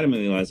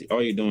anatomy-wise,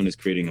 all you're doing is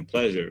creating a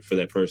pleasure for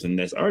that person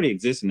that's already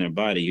exists in their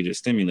body. You're just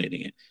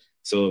stimulating it.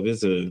 So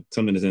if it's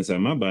something that's inside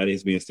my body,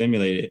 it's being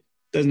stimulated,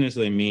 doesn't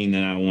necessarily mean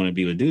that I want to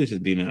be with dudes.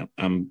 Just being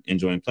I'm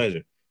enjoying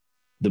pleasure.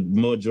 The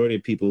majority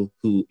of people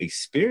who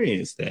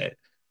experience that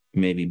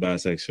may be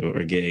bisexual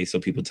or gay, so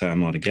people tie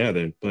them all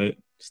together, but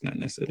it's not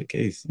necessarily the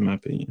case, in my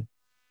opinion.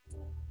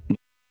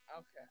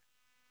 Okay,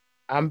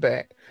 I'm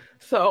back.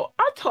 So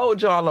I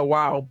told y'all a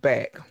while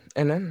back,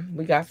 and then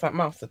we got something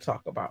else to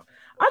talk about.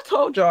 I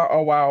told y'all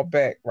a while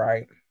back,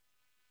 right,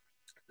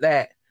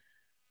 that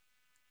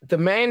the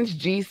man's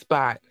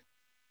G-spot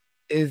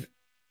is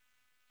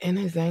in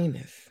his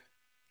anus.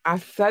 I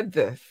said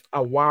this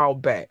a while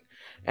back,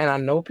 and I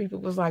know people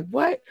was like,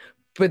 what?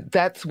 but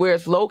that's where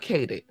it's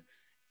located.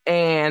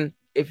 And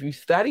if you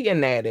study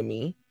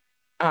anatomy,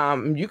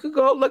 you could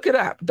go look it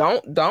up.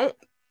 Don't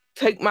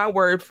take my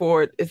word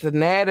for it. It's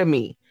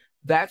anatomy.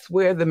 That's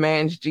where the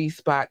man's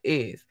G-spot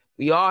is.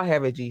 We all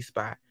have a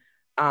G-spot.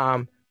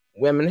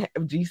 Women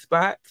have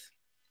G-spots.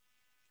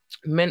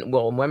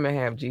 Women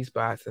have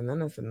G-spots, and then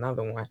there's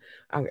another one.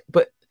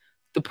 But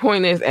the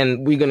point is,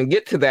 and we're going to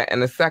get to that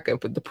in a second,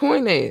 but the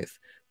point is,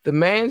 the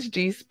man's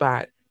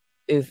G-spot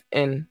is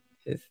in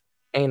his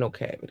anal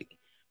cavity,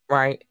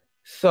 right?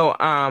 So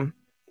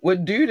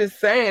what dude is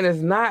saying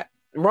is not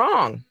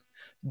wrong,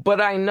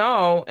 but I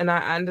know and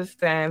I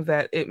understand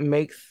that it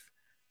makes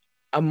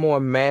a more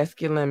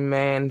masculine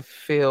man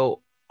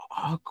feel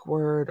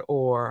awkward,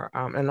 or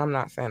and I'm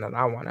not saying that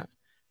I want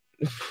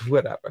to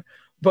whatever,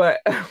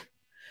 but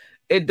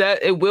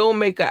it will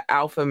make an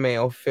alpha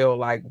male feel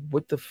like,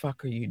 what the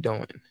fuck are you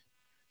doing?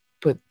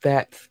 But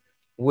that's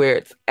where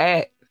it's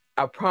at.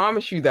 I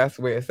promise you that's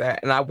where it's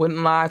at, and I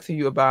wouldn't lie to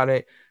you about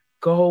it.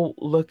 Go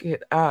look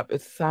it up.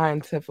 It's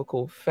scientific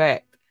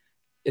fact.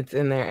 It's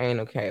in their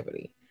anal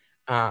cavity.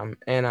 And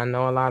I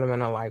know a lot of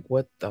men are like,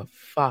 what the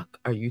fuck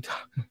are you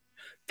talking?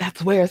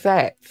 That's where it's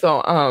at.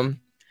 So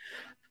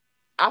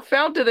I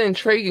found it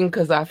intriguing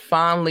because I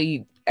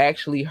finally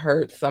actually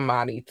heard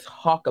somebody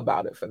talk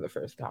about it for the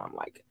first time.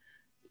 Like,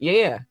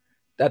 yeah,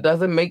 that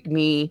doesn't make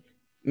me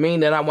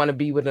mean that I want to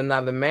be with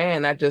another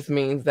man. That just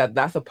means that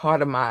that's a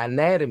part of my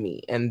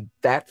anatomy, and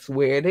that's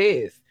where it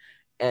is.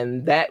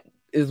 And that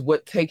is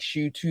what takes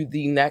you to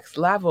the next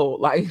level.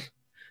 Like,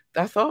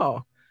 that's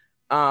all.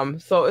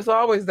 So it's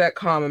always that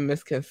common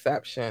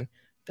misconception.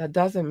 That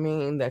doesn't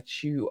mean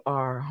that you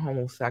are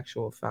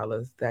homosexual,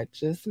 fellas. That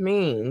just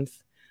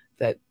means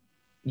that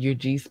your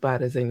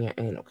G-spot is in your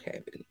anal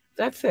cavity.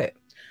 That's it.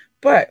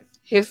 But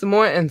here's some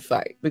more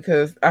insight,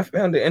 because I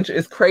found it interesting.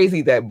 It's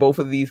crazy that both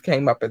of these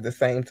came up at the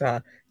same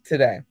time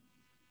today,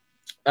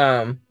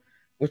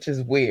 which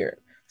is weird.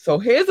 So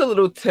here's a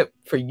little tip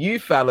for you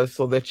fellas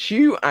so that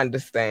you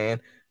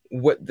understand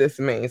what this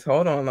means.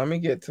 Hold on, let me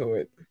get to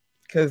it,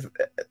 because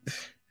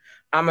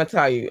I'm gonna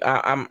tell you,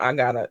 I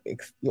got a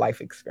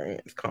life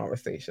experience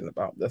conversation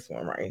about this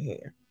one right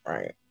here,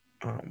 right?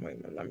 Wait a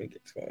minute, let me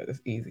get to it.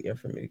 It's easier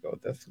for me to go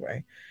this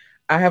way.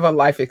 I have a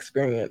life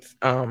experience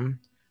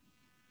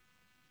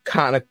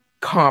kind of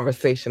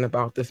conversation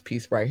about this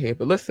piece right here,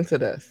 but listen to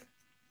this.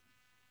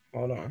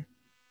 Hold on.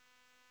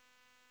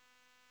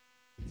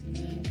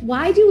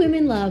 Why do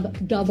women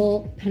love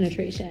double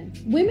penetration?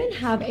 Women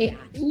have a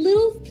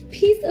little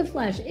piece of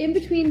flesh in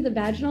between the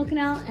vaginal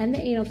canal and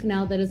the anal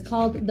canal that is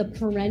called the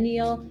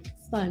perineal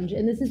sponge.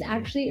 And this is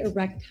actually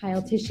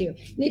erectile tissue.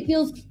 And it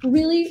feels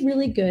really,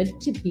 really good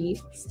to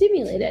be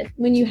stimulated.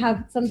 When you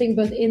have something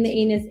both in the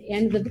anus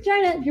and the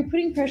vagina, you're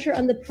putting pressure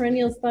on the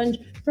perineal sponge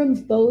from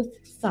both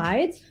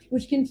sides,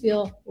 which can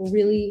feel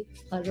really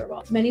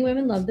pleasurable. Many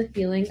women love the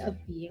feeling of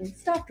being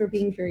stuffed or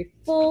being very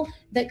full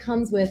that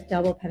comes with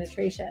double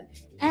penetration.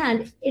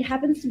 And it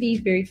happens to be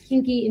very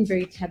kinky and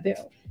very taboo,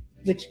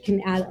 which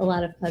can add a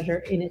lot of pleasure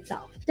in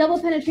itself. Double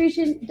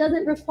penetration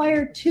doesn't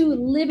require two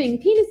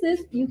living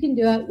penises. You can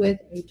do it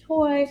with a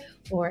toy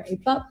or a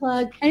butt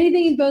plug.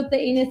 Anything in both the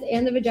anus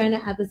and the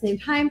vagina at the same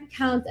time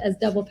counts as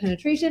double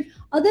penetration.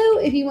 Although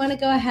if you want to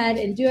go ahead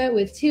and do it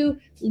with two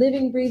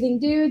living, breathing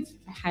dudes,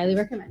 I highly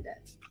recommend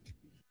it.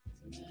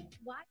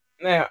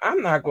 Now,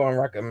 I'm not going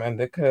to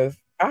recommend it because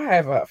I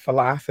have a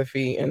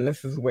philosophy, and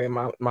this is where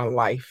my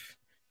life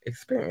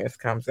experience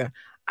comes in.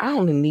 I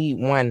only need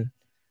one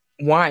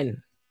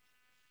in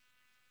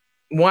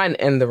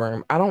the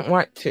room. I don't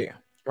want two,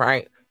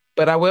 right?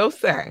 But I will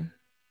say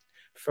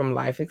from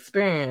life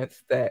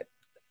experience that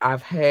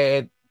I've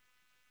had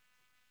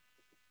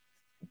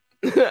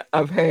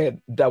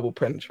double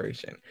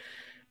penetration.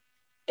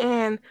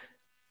 And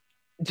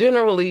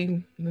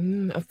generally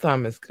a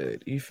thumb is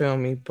good. You feel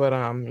me? But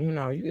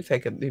you can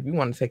take it if you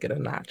want to take it a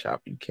notch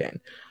up, you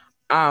can.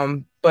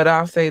 But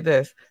I'll say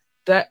this,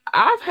 that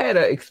I've had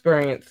an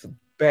experience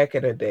back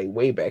in the day,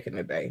 way back in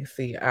the day.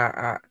 See,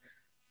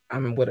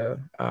 I'm with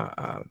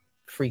a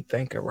free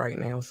thinker right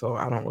now, so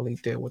I don't really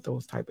deal with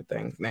those type of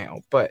things now.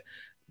 But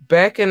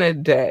back in the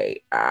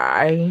day,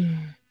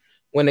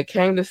 when it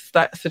came to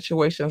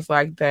situations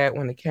like that,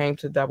 when it came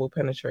to double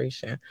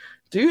penetration,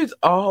 dudes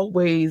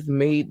always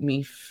made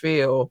me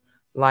feel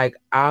like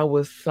I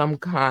was some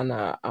kind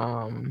of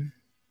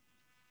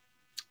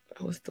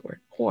what's the word,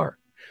 whore,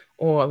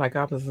 or like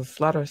I was a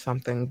slut or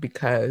something,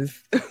 because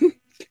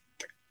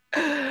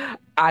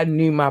I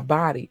knew my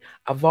body.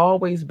 I've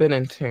always been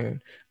in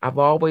tune. I've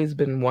always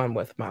been one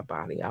with my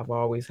body. I've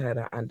always had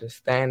an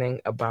understanding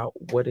about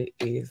what it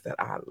is that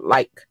I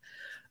like.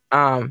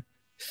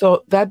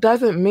 So that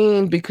doesn't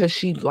mean because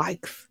she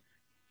likes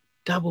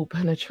double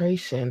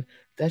penetration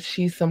that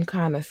she's some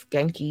kind of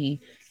skanky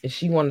and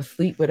she want to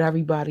sleep with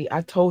everybody.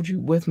 I told you,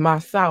 with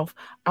myself,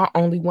 I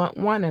only want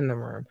one in the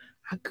room.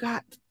 I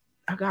got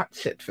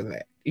shit for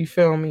that. You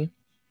feel me?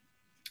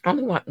 I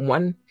only want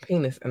one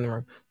penis in the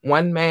room,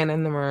 one man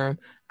in the room.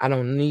 I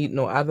don't need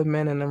no other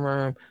men in the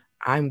room.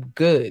 I'm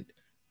good.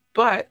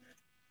 But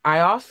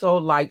I also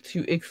like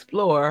to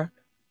explore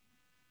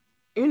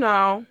you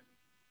know,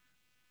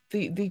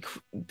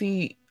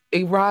 the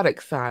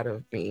erotic side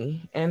of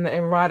me and the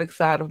erotic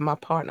side of my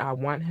partner. I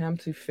want him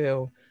to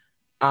feel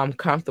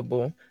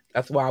comfortable.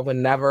 That's why I would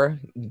never,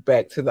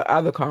 back to the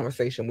other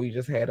conversation we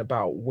just had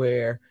about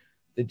where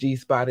the G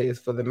spot is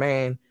for the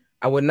man,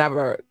 I would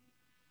never,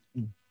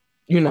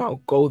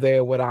 go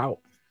there without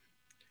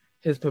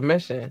his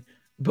permission.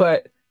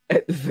 But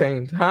at the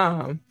same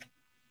time,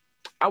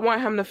 I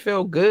want him to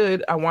feel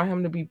good. I want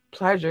him to be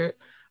pleasured.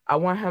 I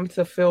want him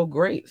to feel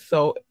great.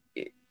 So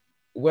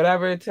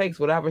whatever it takes,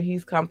 whatever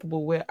he's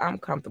comfortable with, I'm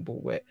comfortable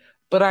with.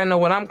 But I know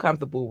what I'm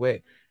comfortable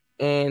with.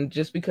 And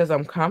just because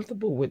I'm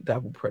comfortable with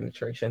double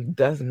penetration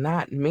does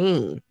not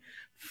mean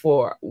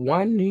for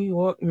 1 New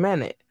York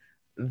minute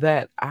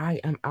that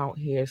I am out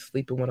here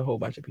sleeping with a whole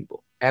bunch of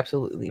people.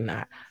 Absolutely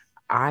not.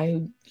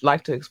 I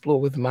like to explore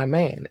with my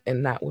man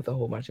and not with a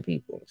whole bunch of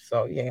people.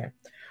 So yeah,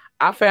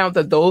 I found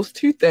that those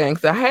two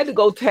things, I had to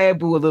go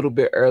taboo a little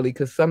bit early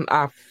because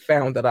I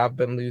found that I've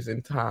been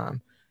losing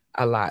time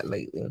a lot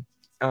lately.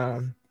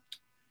 And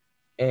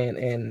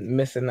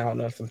missing out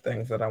on some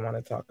things that I want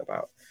to talk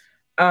about.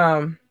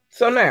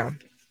 So now,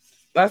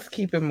 let's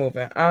keep it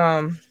moving.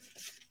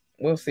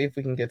 We'll see if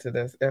we can get to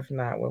this. If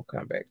not, we'll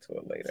come back to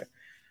it later.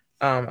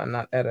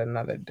 Not at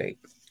another date.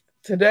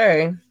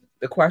 Today,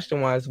 the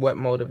question was, what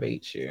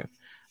motivates you?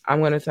 I'm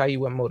going to tell you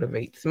what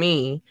motivates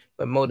me.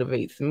 What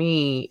motivates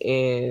me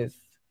is,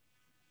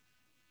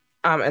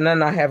 and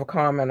then I have a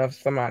comment of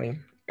somebody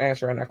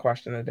answering that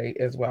question today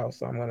as well.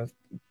 So I'm going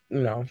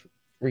to,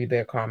 read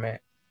their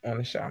comment on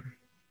the show.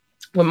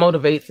 What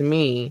motivates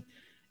me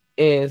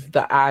is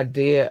the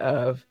idea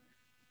of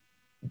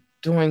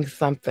doing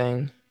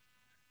something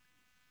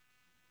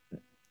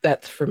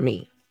that's for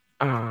me.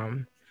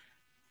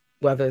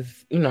 Whether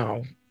it's,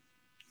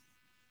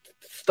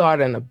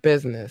 starting a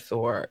business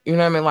or,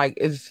 like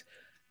it's,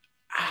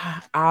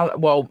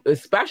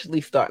 especially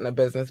starting a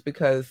business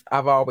because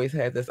I've always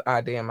had this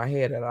idea in my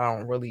head that I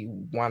don't really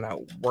want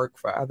to work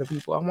for other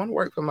people. I want to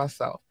work for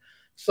myself.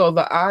 So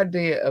the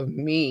idea of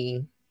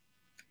me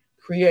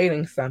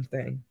creating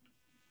something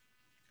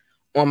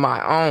on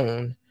my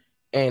own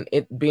and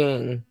it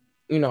being,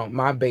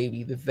 my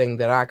baby, the thing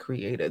that I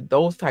created,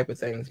 those type of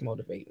things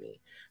motivate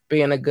me.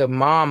 Being a good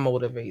mom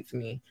motivates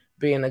me.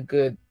 Being a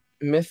good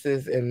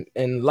missus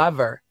and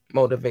lover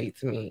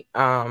motivates me.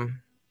 Now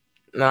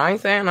I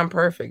ain't saying I'm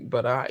perfect,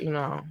 but I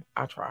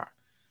try.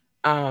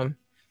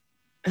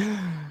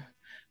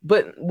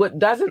 But what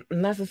doesn't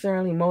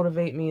necessarily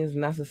motivate me is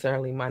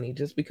necessarily money.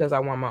 Just because I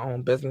want my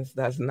own business,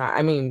 that's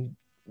not,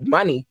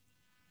 money,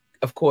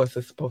 of course,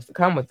 is supposed to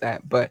come with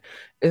that, but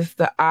it's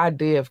the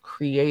idea of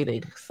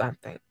creating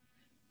something.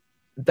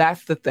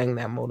 That's the thing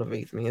that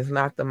motivates me. It's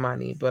not the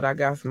money, but I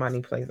guess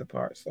money plays a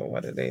part. So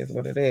what it is,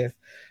 what it is.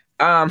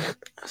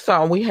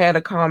 So we had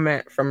a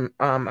comment from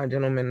a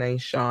gentleman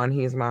named Sean.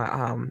 He's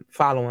my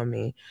following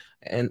me,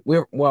 and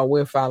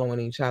we're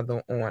following each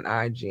other on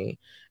IG.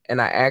 And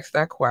I asked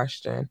that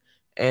question,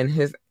 and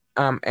his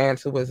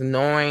answer was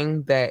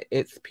knowing that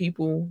it's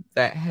people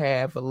that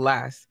have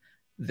less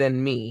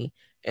than me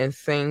and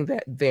saying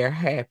that they're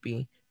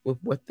happy with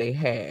what they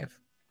have.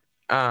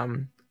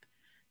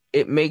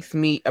 It makes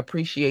me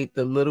appreciate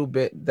the little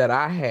bit that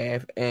I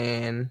have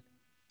and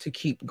to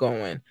keep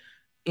going.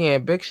 Yeah,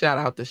 big shout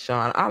out to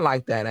Sean. I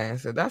like that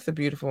answer. That's a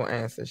beautiful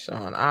answer,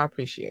 Sean. I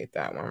appreciate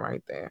that one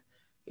right there.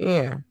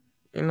 Yeah,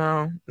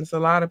 there's a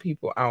lot of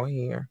people out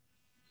here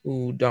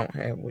who don't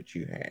have what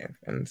you have.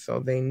 And so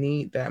they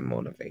need that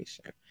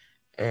motivation.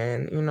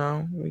 And,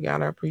 we got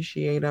to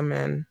appreciate them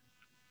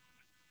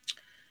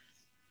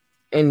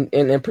and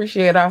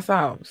appreciate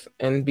ourselves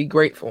and be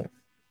grateful.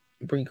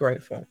 Be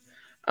grateful.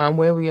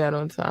 Where we at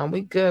on time?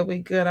 We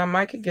good. I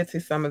might could get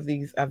to some of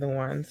these other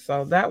ones.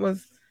 So that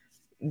was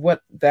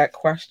what that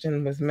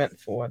question was meant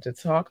for, to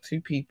talk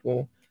to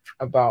people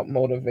about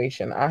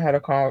motivation. I had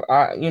a call.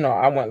 I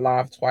went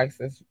live twice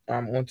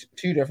on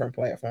 2 different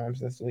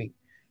platforms this week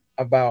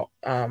about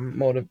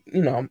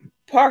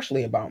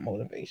partially about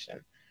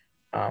motivation.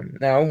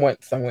 Now I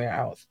went somewhere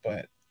else,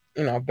 but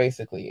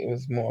basically it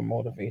was more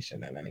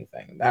motivation than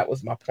anything. That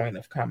was my point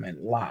of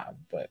coming live,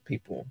 but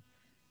people,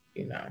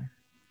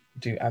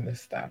 do other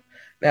stuff.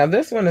 Now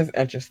this one is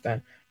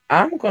interesting.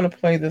 I'm going to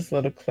play this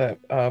little clip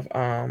of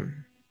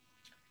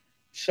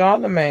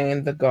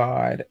Charlamagne the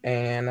God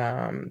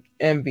and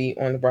Envy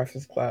on the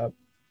Breakfast Club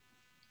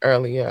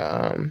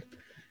earlier.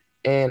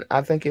 And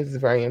I think it's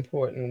very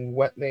important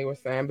what they were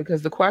saying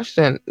because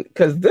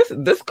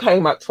this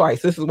came up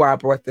twice. This is why I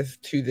brought this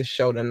to the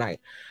show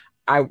tonight.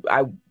 I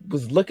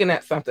was looking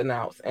at something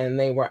else and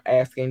they were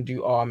asking,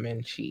 do all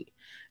men cheat?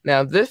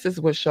 Now, this is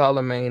what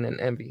Charlamagne and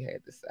Envy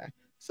had to say.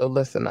 So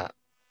listen up.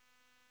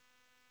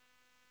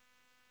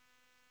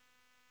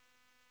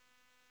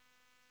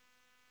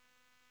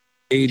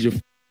 Age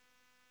of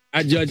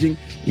judging,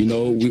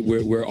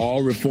 we're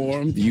all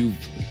reformed.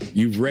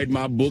 You've read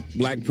my book,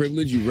 Black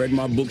Privilege. You've read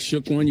my book,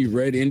 Shook One. You've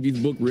read Envy's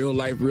book, Real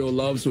Life, Real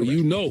Love. So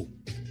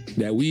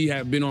that we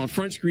have been on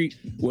Front Street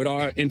with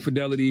our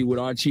infidelity, with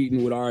our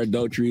cheating, with our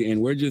adultery,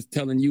 and we're just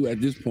telling you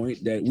at this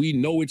point that we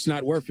know it's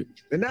not worth it.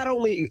 And not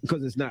only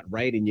because it's not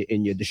right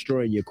and you're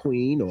destroying your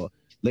queen, or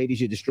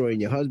ladies, you're destroying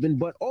your husband,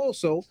 but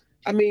also,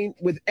 I mean,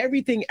 with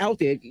everything out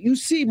there, you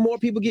see more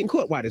people getting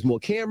caught. Why? There's more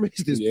cameras,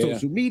 there's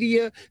social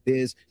media,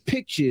 there's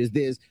pictures,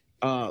 there's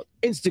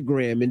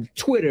Instagram and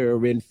Twitter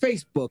and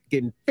Facebook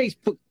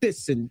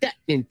this and that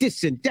and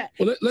this and that.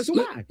 Well,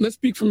 let's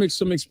speak from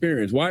some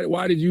experience.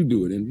 Why did you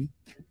do it, Envy?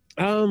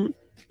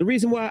 The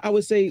reason why I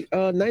would say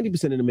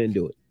 90% of the men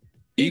do it.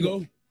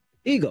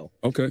 Ego.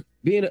 Okay.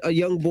 Being a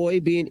young boy,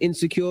 being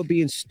insecure,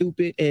 being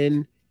stupid,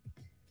 and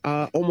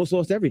almost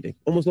lost everything.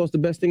 Almost lost the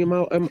best thing in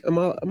my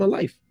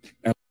life.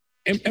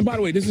 And by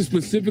the way, this is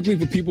specifically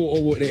for people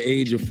over the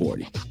age of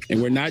 40,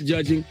 and we're not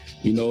judging.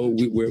 You know,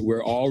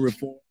 we're all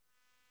reformed.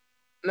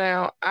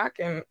 Now, I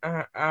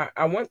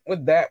went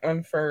with that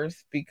one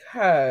first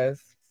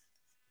because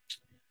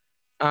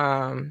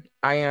I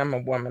am a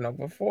woman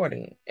over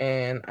 40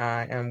 and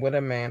I am with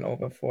a man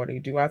over 40.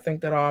 Do I think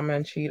that all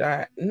men cheat?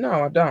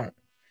 No, I don't.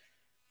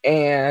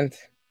 And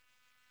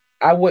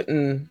I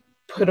wouldn't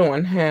put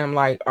on him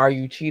like, are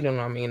you cheating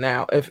on me?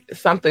 Now, if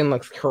something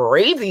looks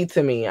crazy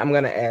to me, I'm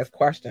going to ask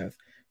questions.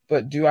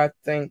 But do I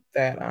think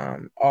that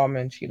all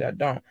men cheat? I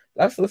don't.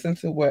 Let's listen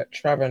to what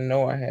Trevor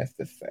Noah has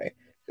to say,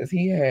 because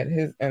he had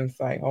his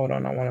insight. Hold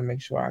on, I want to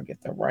make sure I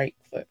get the right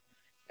clip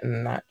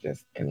and not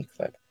just any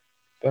clip.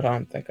 But I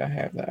don't think I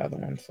have the other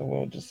one, so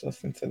we'll just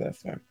listen to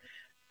this one.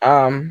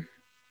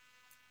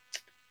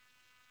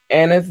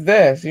 And it's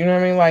this, you know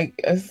what I mean? Like,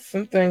 it's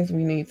some things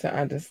we need to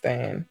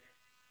understand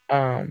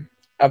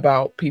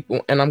about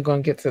people, and I'm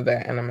going to get to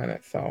that in a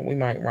minute, so we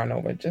might run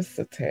over just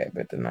a tad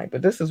bit tonight.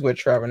 But this is what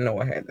Trevor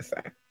Noah had to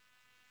say.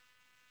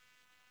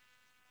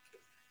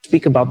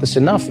 Speak about this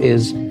enough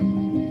is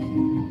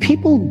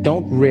people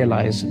don't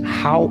realize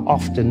how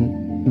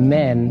often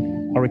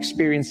men are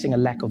experiencing a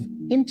lack of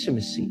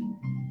intimacy.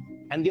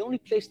 And the only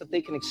place that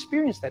they can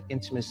experience that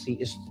intimacy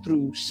is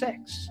through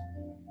sex.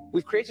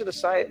 We've created a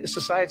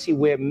society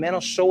where men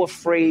are so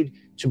afraid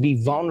to be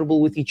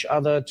vulnerable with each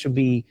other, to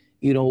be,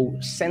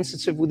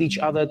 sensitive with each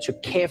other, to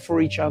care for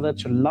each other,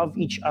 to love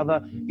each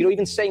other.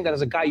 Even saying that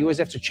as a guy, you always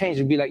have to change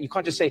and be like, you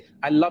can't just say,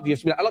 I love you. You have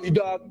to be like, I love you,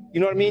 dog. You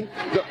know what I mean?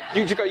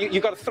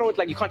 You got to throw it,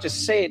 like you can't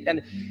just say it.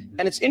 And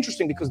it's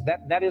interesting because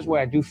that is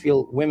where I do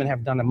feel women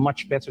have done a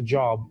much better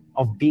job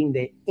of being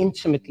there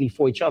intimately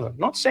for each other.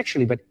 Not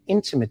sexually, but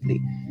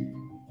intimately.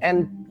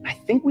 And I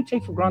think we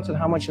take for granted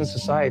how much in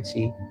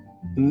society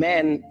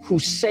men who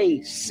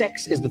say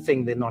sex is the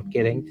thing they're not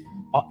getting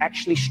are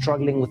actually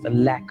struggling with a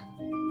lack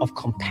of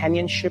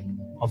companionship,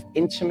 of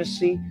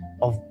intimacy,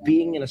 of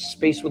being in a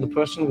space with a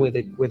person where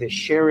they're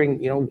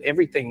sharing,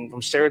 everything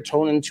from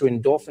serotonin to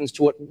endorphins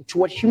to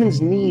what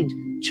humans need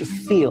to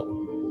feel,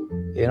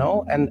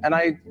 And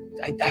I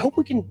hope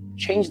we can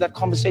change that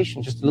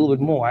conversation just a little bit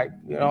more. I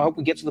hope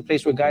we get to the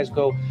place where guys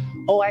go,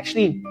 oh, I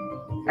actually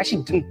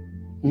didn't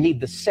need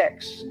the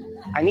sex.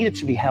 I needed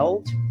to be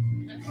held,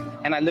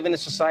 and I live in a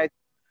society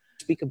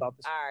to speak about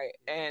this. All right,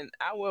 and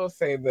I will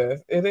say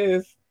this: it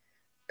is,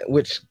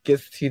 which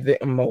gets to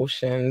the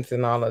emotions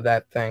and all of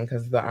that thing.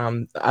 Because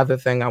the other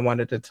thing I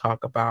wanted to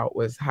talk about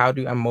was how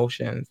do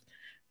emotions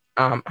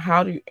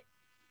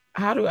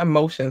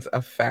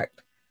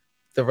affect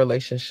the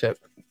relationship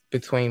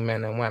between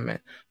men and women?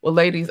 Well,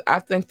 ladies, I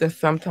think that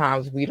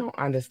sometimes we don't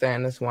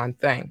understand this one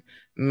thing: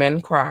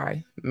 men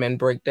cry, men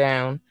break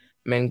down.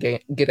 Men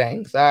get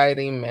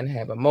anxiety, men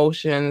have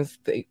emotions,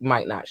 they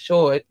might not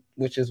show it,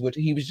 which is what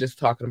he was just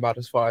talking about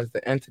as far as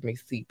the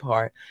intimacy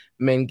part.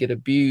 Men get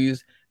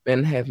abused,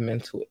 men have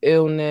mental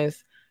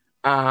illness.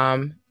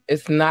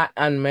 It's not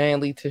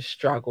unmanly to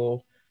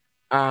struggle.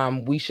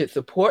 We should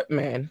support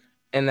men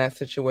in that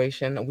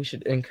situation. We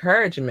should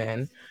encourage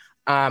men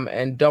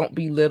and don't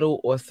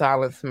belittle or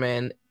silence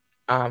men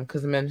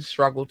because men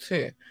struggle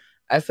too.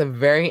 That's a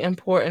very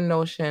important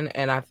notion,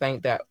 and I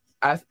think that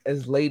us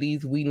as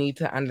ladies, we need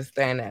to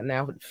understand that.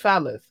 Now,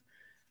 fellas,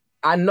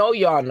 I know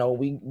y'all know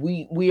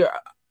we are,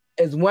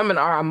 as women,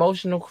 are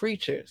emotional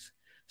creatures.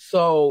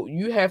 So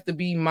you have to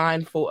be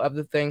mindful of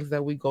the things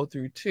that we go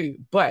through too.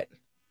 But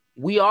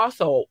we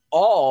also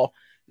all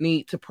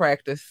need to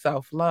practice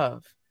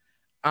self-love.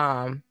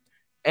 And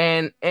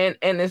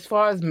as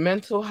far as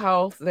mental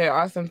health, there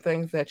are some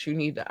things that you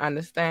need to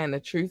understand.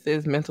 The truth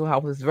is mental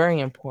health is very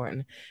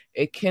important.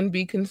 It can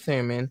be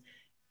consuming.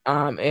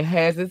 It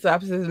has its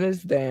ups and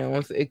its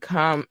downs. It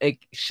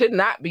should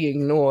not be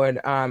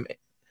ignored.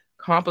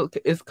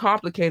 It's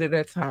complicated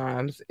at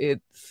times.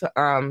 It's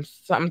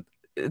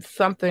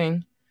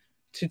something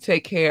to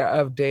take care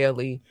of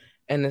daily,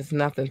 and it's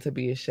nothing to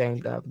be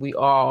ashamed of. We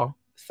all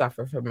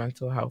suffer from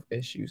mental health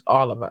issues,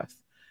 all of us.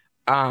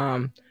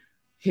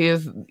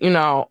 Here's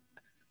the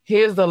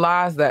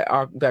lies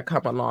that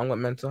come along with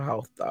mental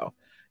health, though.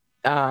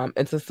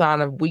 It's a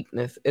sign of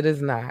weakness. It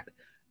is not.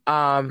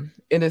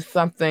 It is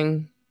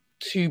something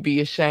to be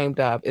ashamed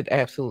of. It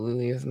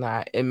absolutely is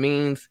not. It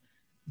means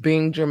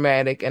being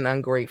dramatic and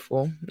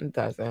ungrateful. It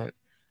doesn't.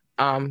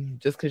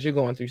 Just because you're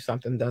going through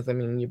something doesn't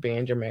mean you're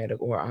being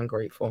dramatic or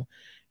ungrateful.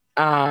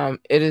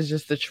 It is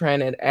just a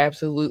trend. It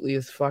absolutely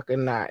is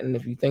fucking not. And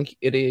if you think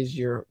it is,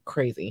 you're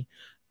crazy.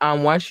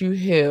 Once you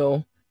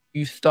heal,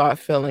 you start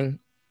feeling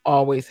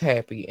always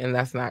happy, and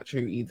that's not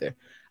true either.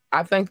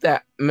 I think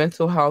that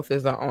mental health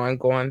is an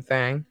ongoing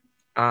thing.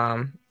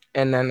 And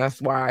then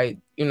that's why,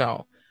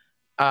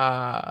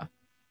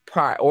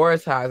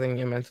 prioritizing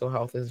your mental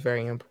health is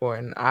very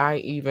important. I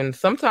even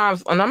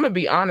sometimes, and I'm gonna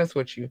be honest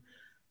with you,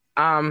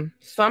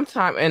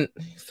 sometimes, and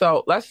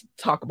so let's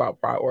talk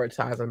about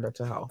prioritizing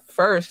mental health.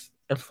 First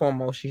and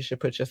foremost, you should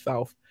put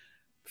yourself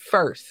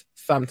first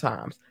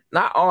sometimes.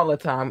 Not all the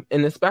time,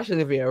 and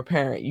especially if you're a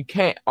parent, you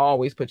can't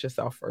always put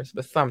yourself first,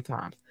 but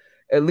sometimes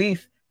at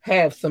least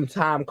have some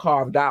time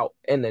carved out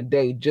in the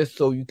day just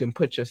so you can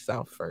put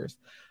yourself first.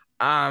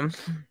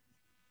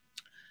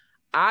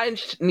 I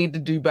need to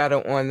do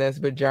better on this,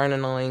 but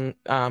journaling,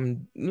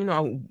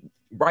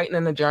 writing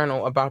in a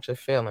journal about your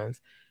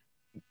feelings,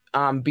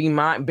 being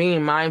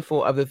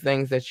mindful of the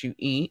things that you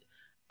eat,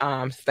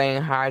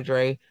 staying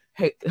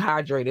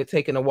hydrated,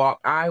 taking a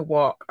walk. I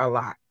walk a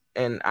lot,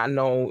 and I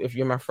know if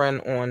you're my friend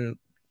on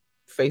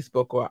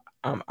Facebook or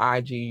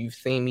IG, you've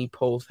seen me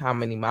post how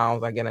many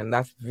miles I get, and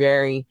that's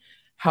very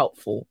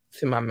helpful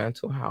to my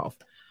mental health.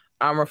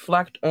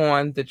 Reflect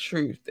on the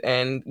truth,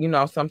 and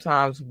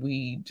sometimes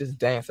we just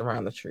dance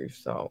around the truth,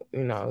 so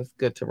it's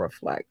good to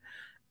reflect.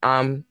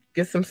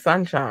 Get some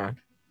sunshine,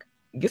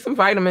 get some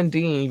vitamin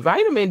D.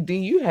 Vitamin D,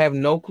 you have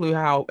no clue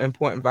how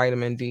important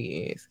vitamin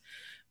D is.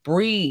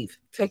 Breathe,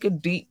 take a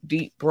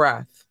deep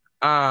breath.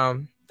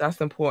 That's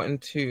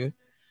important too.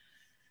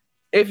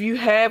 If you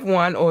have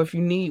one or if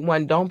you need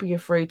one, don't be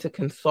afraid to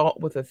consult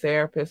with a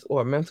therapist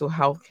or a mental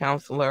health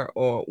counselor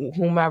or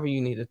whomever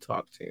you need to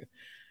talk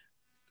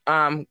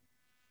to.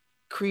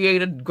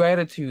 Create a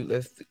gratitude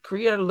list.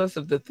 Create a list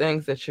of the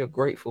things that you're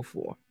grateful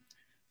for,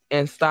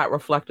 and start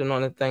reflecting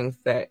on the things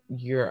that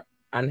you're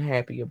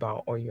unhappy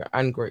about or you're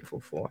ungrateful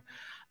for.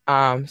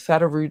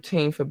 Set a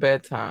routine for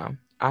bedtime.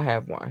 I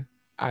have one.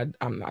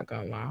 I'm not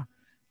gonna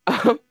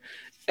lie.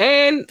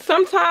 And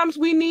sometimes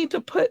we need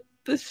to put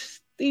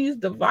these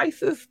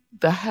devices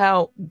the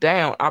hell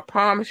down. I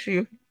promise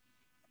you,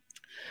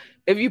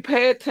 if you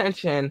pay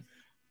attention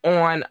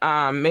on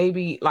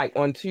maybe like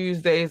on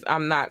Tuesdays,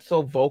 I'm not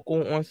so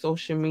vocal on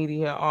social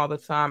media all the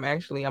time.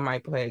 Actually, I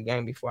might play a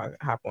game before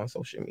I hop on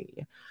social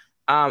media.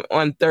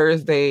 On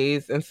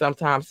Thursdays and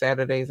sometimes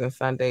Saturdays and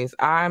Sundays,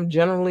 I'm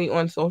generally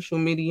on social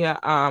media.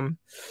 On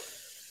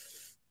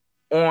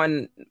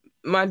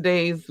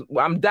Mondays,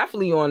 I'm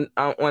definitely on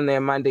there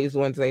Mondays,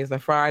 Wednesdays,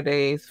 and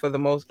Fridays for the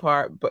most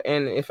part. But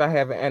and if I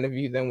have an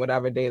interview, then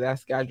whatever day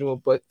that's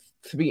scheduled. But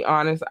to be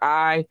honest,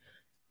 I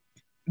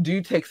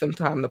do take some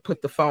time to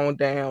put the phone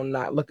down,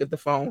 not look at the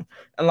phone.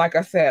 And like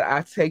I said,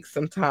 I take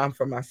some time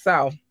for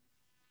myself.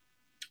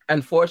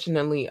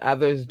 Unfortunately,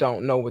 others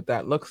don't know what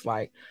that looks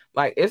like.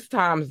 Like, it's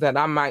times that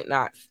I might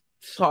not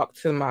talk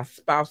to my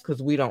spouse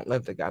because we don't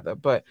live together,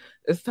 but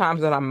it's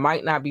times that I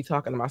might not be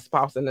talking to my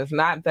spouse. And it's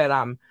not that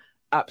I'm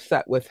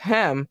upset with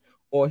him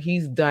or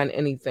he's done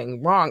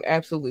anything wrong.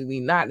 Absolutely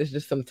not. It's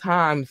just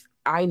sometimes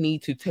I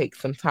need to take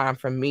some time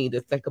for me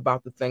to think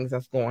about the things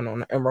that's going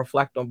on and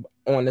reflect on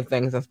the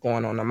things that's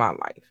going on in my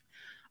life.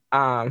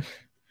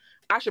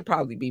 I should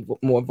probably be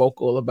more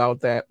vocal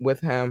about that with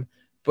him,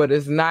 but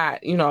it's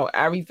not,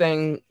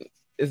 everything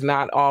is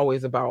not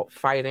always about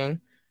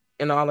fighting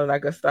and all of that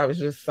good stuff. It's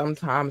just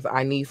sometimes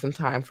I need some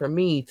time for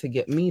me to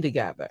get me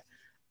together.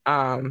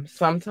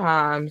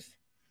 Sometimes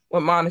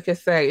what Monica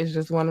say is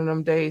just one of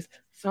them days.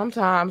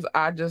 Sometimes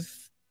I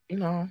just,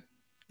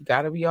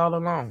 gotta be all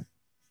alone.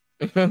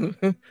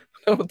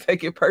 Don't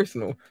take it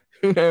personal.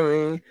 You know what I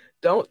mean?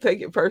 Don't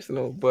take it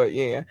personal. But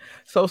yeah.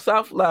 So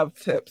self-love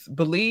tips.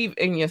 Believe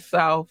in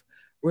yourself.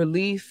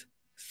 Release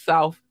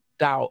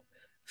self-doubt.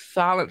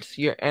 Silence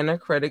your inner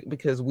critic,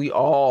 because we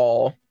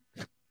all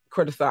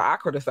criticize. I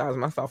criticize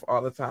myself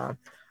all the time.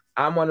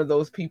 I'm one of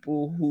those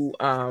people who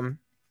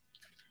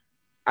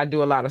I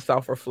do a lot of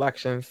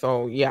self-reflection.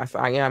 So yes,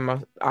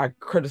 I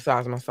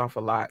criticize myself a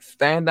lot.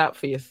 Stand up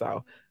for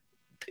yourself.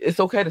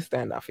 It's okay to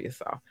stand up for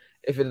yourself.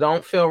 If it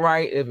don't feel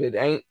right, if it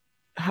ain't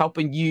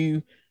helping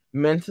you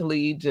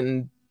mentally,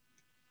 then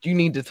you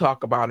need to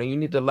talk about it. You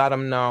need to let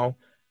them know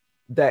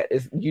that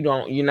you're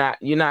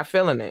not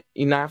feeling it.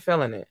 You're not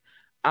feeling it.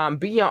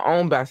 Be your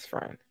own best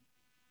friend.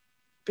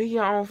 Be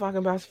your own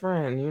fucking best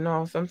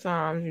friend.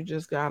 Sometimes you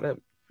just gotta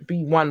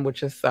be one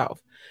with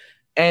yourself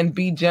and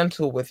be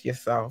gentle with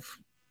yourself.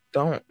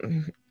 Don't,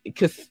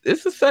 because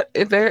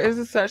there is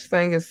a such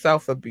thing as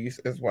self-abuse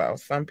as well.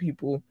 Some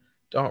people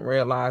don't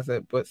realize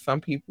it, but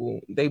some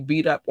people, they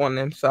beat up on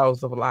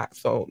themselves a lot.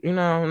 So,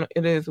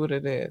 it is what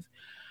it is.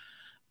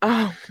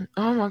 Oh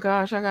my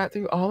gosh, I got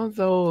through all of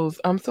those.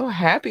 I'm so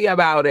happy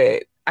about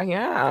it. I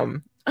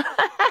am.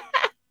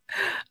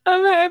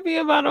 I'm happy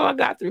about what I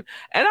got through.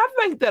 And I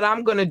think that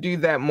I'm going to do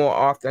that more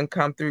often,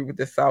 come through with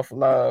the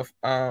self-love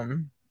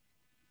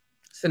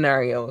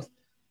scenarios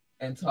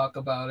and talk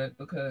about it,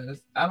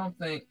 because I don't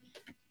think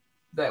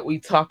that we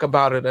talk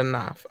about it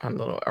enough. A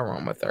little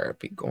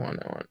aromatherapy going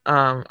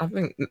on. I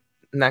think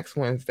next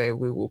Wednesday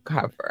we will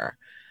cover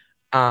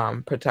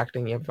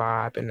protecting your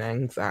vibe and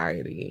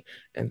anxiety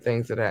and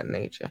things of that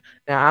nature.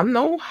 Now, I'm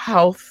no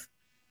health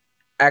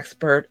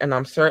expert and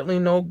I'm certainly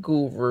no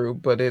guru,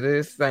 but it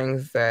is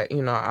things that,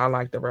 I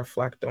like to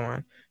reflect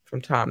on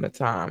from time to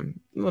time.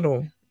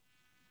 Little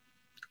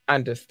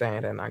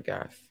understanding, I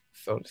guess,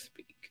 so to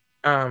speak.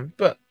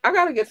 But I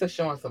gotta get to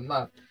showing some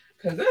love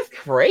because it's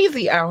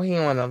crazy out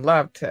here on the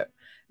love tip.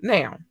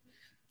 Now,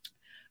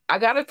 I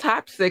got a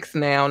top 6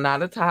 now,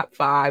 not a top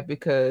 5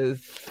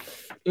 because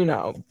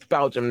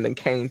Belgium then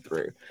came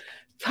through.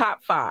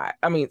 Top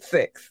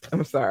 6.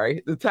 I'm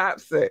sorry. The top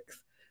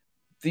 6.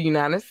 The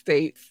United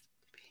States.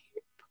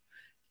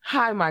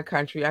 Hi, my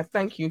country. I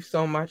thank you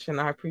so much and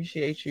I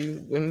appreciate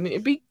you. And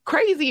it be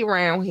crazy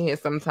around here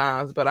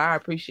sometimes, but I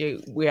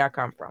appreciate where I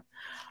come from.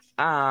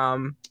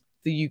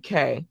 The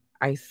UK.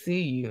 I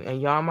see you.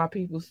 And y'all my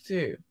peoples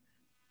too.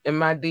 In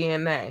my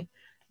DNA.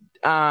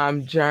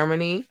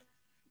 Germany.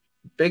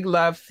 Big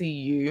love to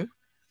you.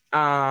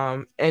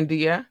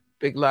 India.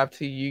 Big love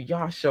to you.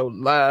 Y'all show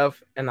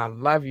love, and I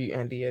love you,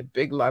 India.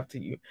 Big love to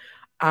you.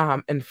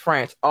 And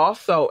France,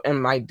 also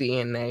in my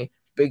DNA.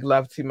 Big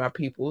love to my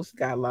peoples.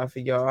 Got love for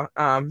y'all.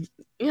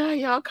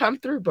 Y'all come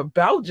through. But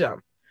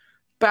Belgium,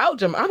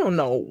 I don't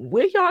know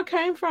where y'all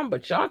came from,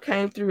 but y'all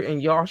came through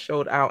and y'all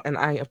showed out, and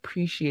I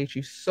appreciate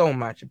you so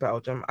much,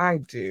 Belgium. I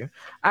do.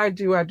 I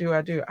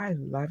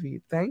love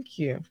you. Thank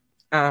you.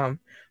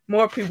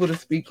 More people to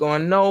speak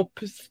on. No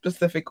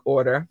specific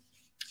order.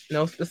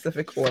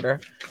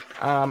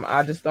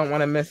 I just don't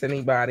want to miss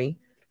anybody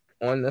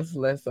on this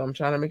list. So I'm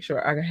trying to make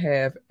sure I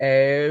have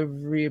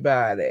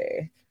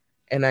everybody.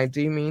 And I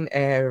do mean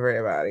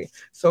everybody.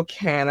 So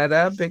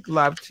Canada, big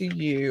love to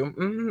you.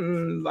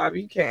 Love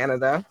you,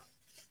 Canada.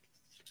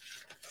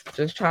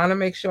 Just trying to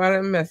make sure I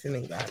didn't miss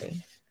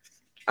anybody.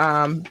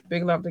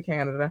 Big love to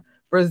Canada.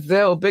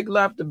 Brazil, big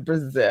love to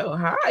Brazil.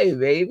 Hi,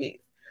 baby.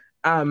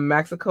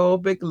 Mexico,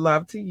 big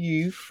love to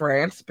you.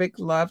 France, big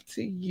love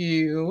to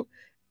you.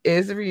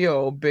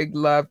 Israel, big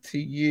love to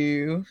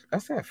you. I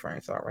said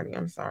France already.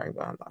 I'm sorry,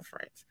 but I love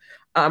France.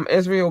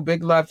 Israel,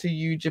 big love to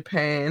you.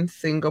 Japan,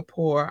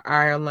 Singapore,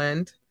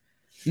 Ireland,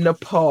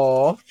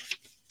 Nepal.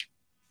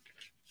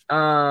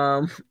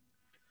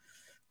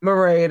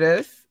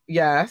 Mauritius,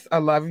 yes, I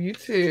love you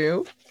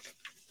too.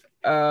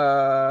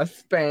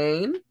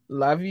 Spain,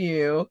 love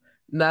you.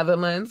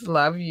 Netherlands,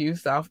 love you.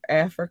 South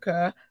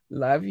Africa,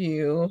 love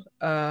you.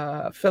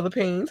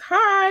 Philippines,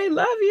 hi,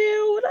 love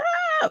you. What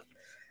up?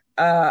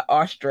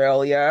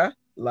 Australia,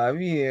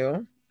 love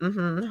you.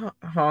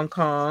 Hong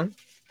Kong.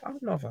 I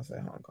don't know if I said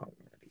Hong Kong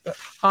already, but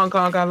Hong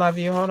Kong, I love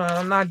you. Hold on,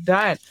 I'm not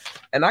done.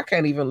 And I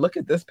can't even look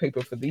at this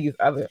paper for these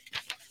other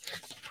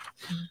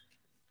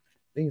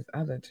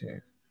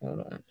two. Hold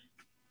on.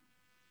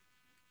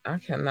 I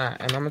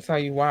cannot. And I'm going to tell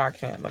you why I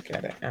can't look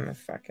at it in a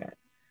second.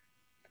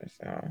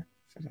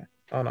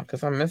 Hold on,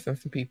 because I'm missing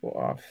some people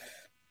off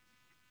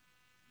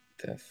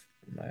this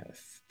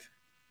list.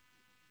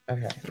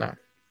 Okay, no.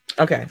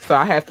 Okay, so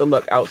I have to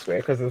look elsewhere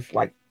because it's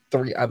like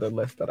 3 other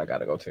lists that I got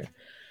to go to.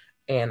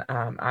 And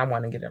I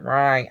want to get it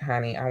right,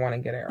 honey. I want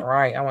to get it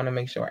right. I want to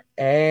make sure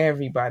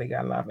everybody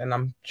got love. And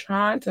I'm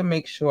trying to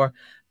make sure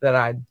that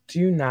I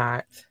do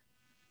not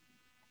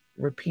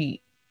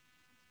repeat,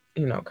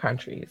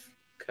 countries.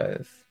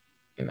 Because,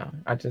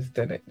 I just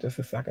did it just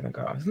a second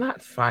ago. It's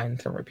not fun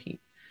to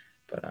repeat.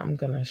 But I'm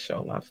going to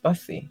show love.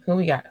 Let's see. Who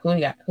we got?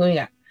 Wait,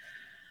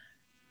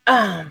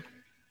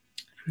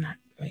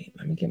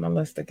 let me get my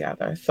list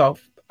together. So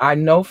I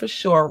know for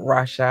sure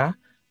Russia.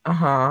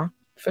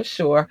 For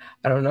sure.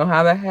 I don't know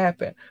how that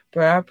happened,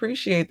 but I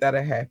appreciate that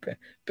it happened.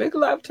 Big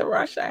love to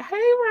Russia.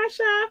 Hey,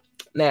 Russia.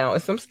 Now,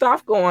 there's some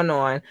stuff going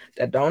on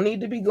that don't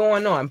need to be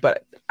going on,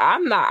 but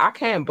I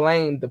can't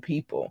blame the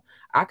people.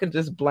 I can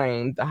just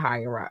blame the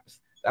higher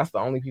ups. That's the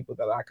only people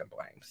that I can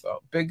blame.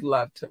 So big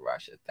love to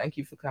Russia. Thank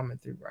you for coming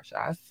through, Russia.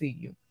 I see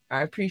you.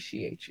 I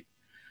appreciate you.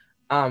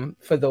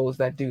 For those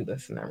that do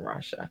listen in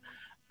Russia.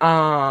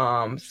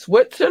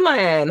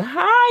 Switzerland.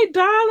 Hi,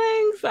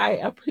 darlings. I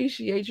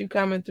appreciate you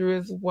coming through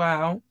as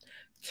well.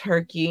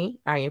 Turkey.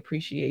 I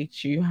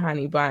appreciate you,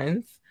 honey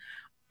buns.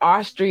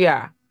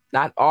 Austria,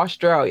 not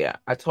Australia.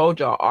 I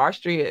told y'all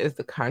Austria is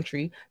the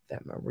country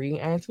that Marie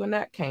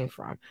Antoinette came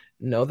from.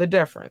 Know the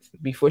difference.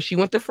 Before she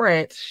went to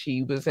France,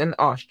 she was in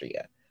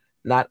Austria,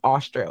 not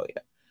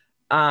Australia.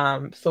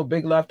 So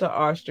big love to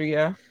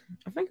Austria.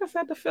 I think I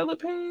said the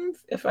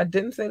Philippines. If I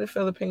didn't say the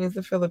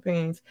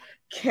Philippines.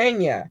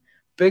 Kenya.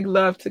 Big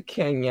love to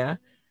Kenya.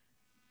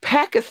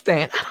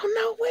 Pakistan. I don't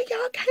know where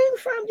y'all came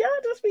from. Y'all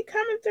just be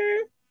coming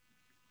through.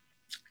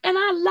 And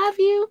I love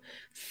you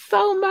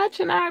so much.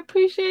 And I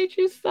appreciate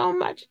you so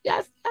much.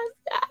 Yes.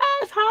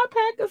 Hi,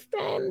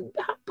 Pakistan.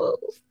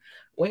 Bubbles.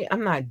 Wait,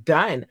 I'm not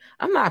done.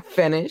 I'm not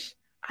finished.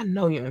 I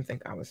know you didn't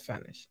think I was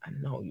finished. I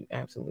know you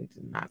absolutely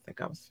did not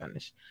think I was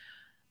finished.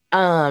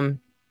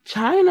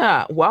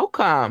 China.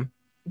 Welcome.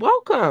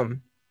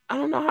 I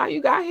don't know how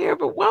you got here,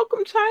 but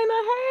welcome, China.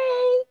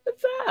 Hey,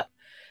 what's up?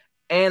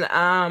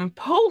 And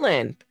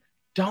Poland.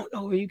 Don't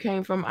know where you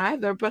came from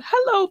either, but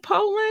hello,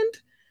 Poland.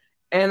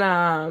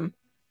 And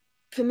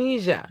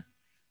Tunisia.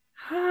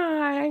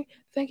 Hi.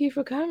 Thank you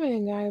for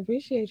coming. I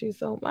appreciate you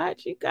so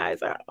much. You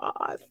guys are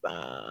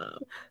awesome.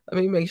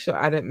 Let me make sure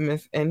I didn't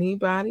miss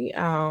anybody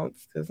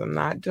else because I'm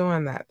not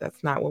doing that.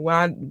 That's not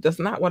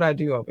what I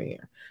do over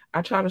here.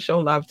 I try to show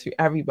love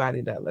to everybody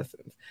that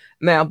listens.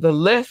 Now, the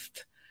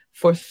list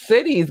for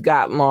cities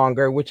got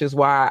longer, which is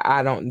why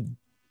I don't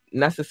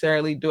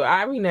necessarily do it.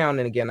 Every now and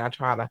then again, I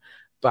try to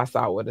bust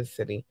out with a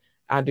city.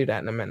 I'll do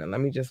that in a minute.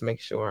 Let me just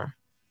make sure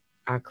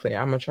I clear.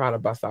 I'm going to try to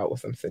bust out with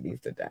some cities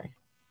today.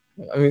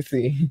 Let me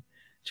see.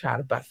 Try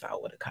to bust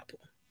out with a couple.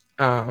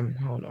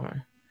 Hold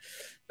on.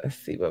 Let's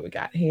see what we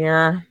got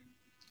here.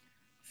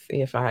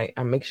 See if I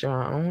make sure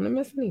I don't want to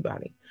miss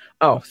anybody.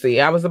 Oh, see,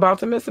 I was about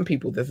to miss some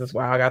people. This is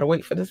why I gotta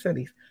wait for the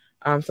cities.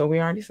 So we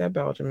already said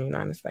Belgium,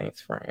 United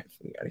States, France.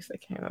 We already said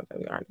Canada.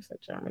 We already said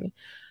Germany.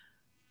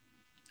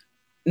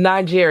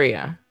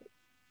 Nigeria.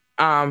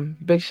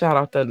 Big shout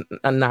out to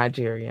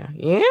Nigeria.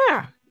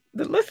 Yeah,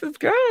 the list is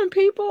growing,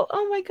 people.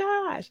 Oh my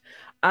gosh.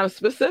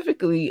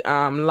 Specifically,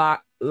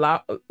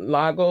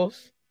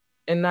 Lagos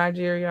in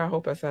Nigeria. I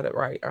hope I said it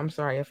right. I'm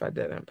sorry if I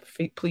didn't.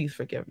 Please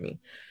forgive me.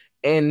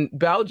 In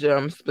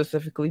Belgium,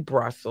 specifically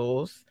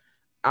Brussels.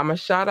 I'm gonna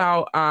shout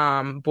out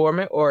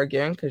Bournemouth,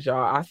 Oregon, because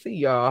y'all, I see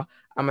y'all.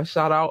 I'm gonna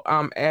shout out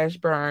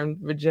Ashburn,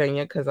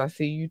 Virginia, because I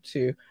see you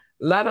too.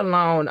 Let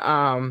alone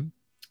I'm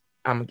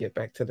gonna get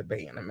back to the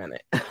Bay in a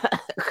minute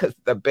because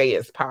the Bay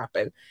is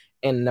popping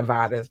and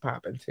Nevada is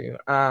popping too.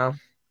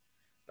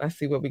 Let's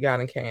see what we got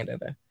in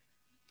Canada.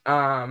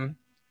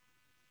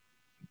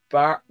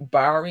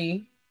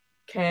 Barrie,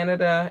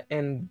 Canada,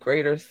 and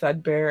Greater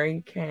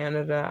Sudbury,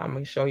 Canada. I'm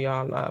gonna show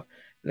y'all love.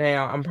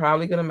 Now I'm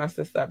probably gonna mess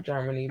this up,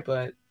 Germany,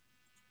 but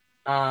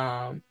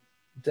Delmenhorst,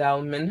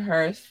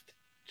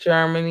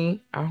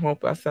 Germany. I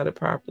hope I said it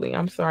properly.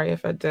 I'm sorry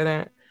if I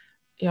didn't.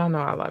 Y'all know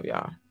I love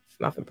y'all. It's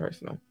nothing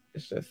personal.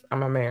 It's just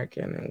I'm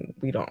American and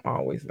we don't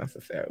always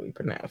necessarily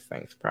pronounce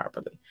things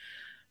properly.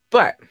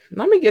 But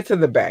let me get to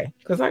the Bay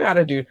because I got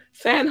to do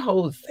San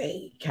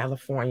Jose,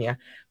 California.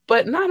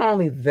 But not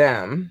only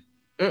them.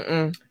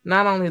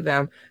 Not only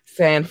them.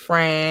 San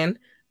Fran.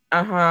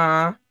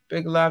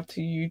 Big love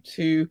to you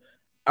too.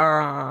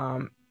 I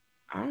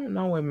don't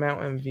know where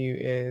Mountain View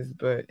is,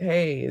 but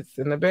hey, it's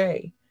in the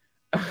Bay.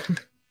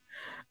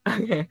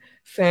 Okay.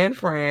 San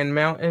Fran,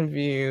 Mountain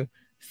View,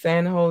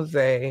 San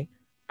Jose,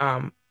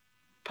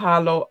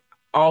 Palo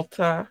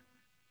Alto,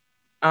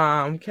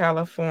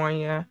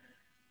 California,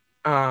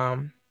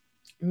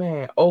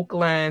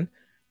 Oakland.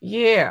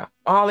 Yeah,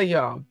 all of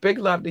y'all. Big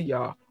love to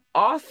y'all.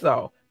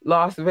 Also,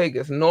 Las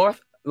Vegas,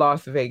 North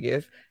Las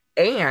Vegas,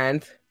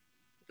 and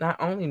not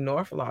only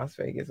North Las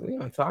Vegas, we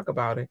don't talk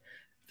about it,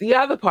 the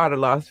other part of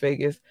Las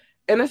Vegas,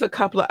 and there's a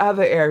couple of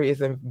other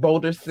areas in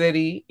Boulder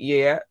City.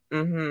 Yeah,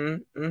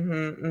 It's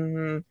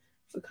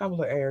a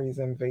couple of areas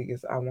in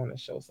Vegas I want to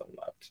show some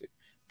love to.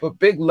 But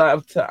big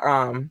love to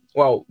I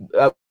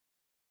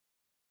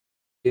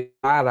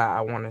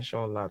want to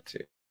show love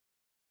to.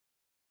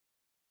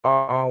 I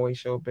always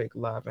show big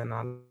love, and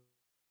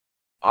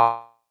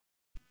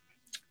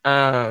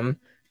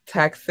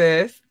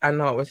Texas. I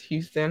know it was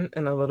Houston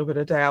and a little bit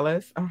of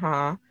Dallas.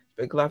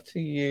 Big love to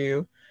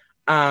you.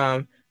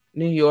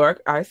 New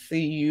York, I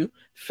see you.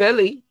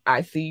 Philly,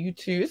 I see you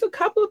too. It's a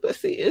couple of,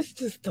 it's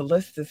just the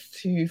list is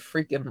too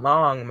freaking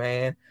long,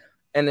 man,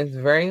 and it's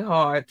very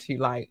hard to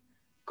like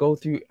go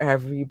through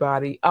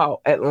everybody.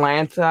 Oh,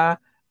 Atlanta,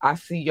 I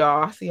see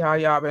y'all. I see how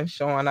y'all been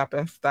showing up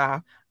and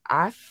stuff.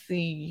 I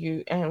see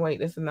you. And wait,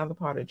 there's another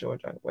part of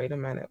Georgia. Wait a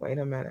minute.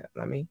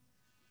 Let me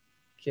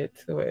get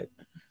to it.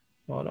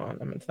 Hold on.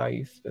 I'm going to tell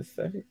you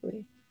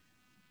specifically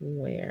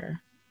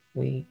where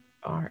we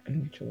are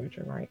in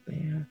Georgia right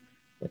now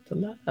with the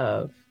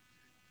love.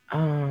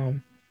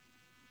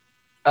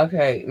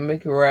 Okay,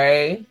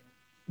 McRae,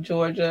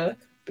 Georgia.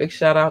 Big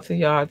shout out to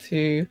y'all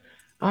too.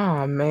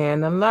 Oh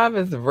man, the love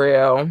is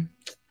real.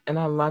 And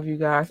I love you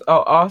guys.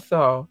 Oh,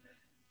 also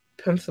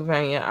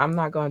Pennsylvania. I'm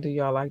not gonna do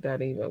y'all like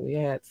that either. We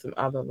had some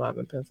other love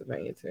in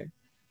Pennsylvania too.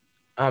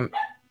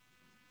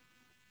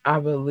 I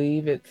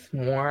believe it's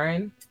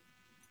Warren,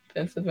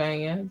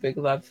 Pennsylvania. Big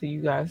love to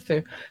you guys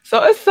too.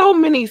 So it's so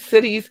many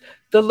cities.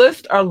 The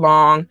lists are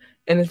long,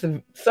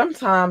 and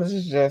sometimes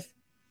it's just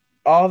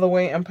all the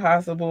way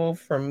impossible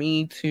for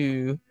me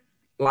to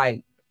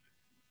like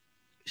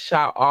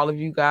shout all of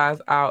you guys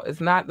out. It's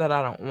not that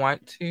I don't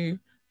want to,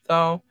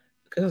 though,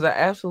 because I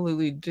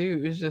absolutely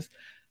do. It's just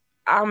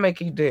I'll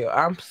make a deal.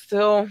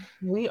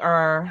 We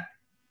are.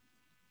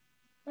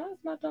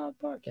 That's my dog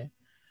barking.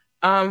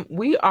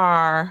 We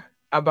are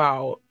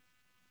about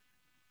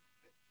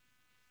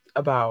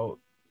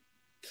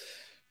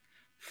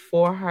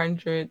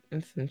 400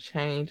 and some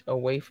change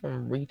away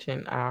from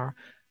reaching our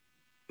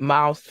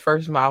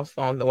first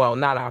milestone. Well,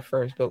 not our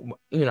first, but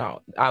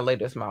our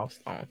latest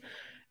milestone.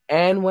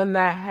 And when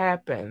that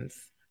happens,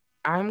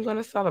 I'm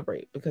gonna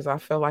celebrate because I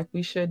feel like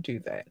we should do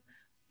that.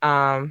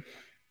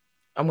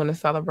 I'm going to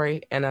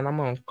celebrate, and then I'm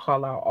going to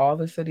call out all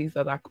the cities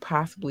that I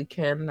possibly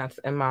can. That's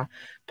in my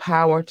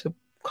power to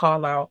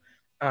call out,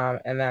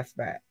 and that's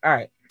that. All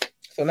right.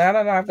 So now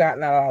that I've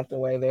gotten that out the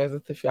way, there's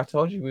a few. I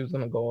told you we was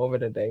going to go over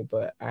today,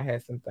 but I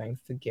had some things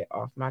to get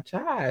off my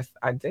chest.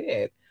 I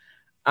did.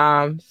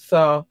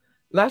 So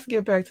let's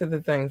get back to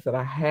the things that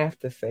I have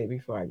to say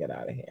before I get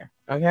out of here.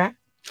 Okay?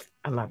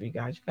 I love you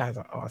guys. You guys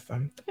are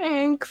awesome.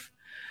 Thanks.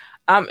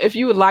 If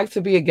you would like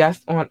to be a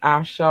guest on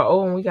our show,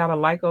 oh, and we got a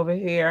like over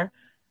here.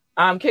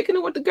 Kicking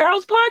it with the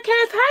girls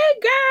podcast. Hey,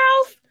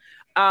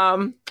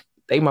 girls.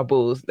 They my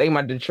booze. They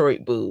my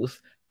Detroit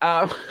booze.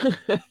 But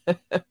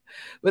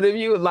if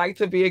you would like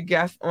to be a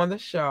guest on the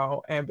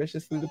show,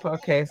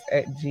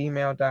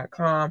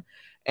 ambitiouslythepodcast@gmail.com.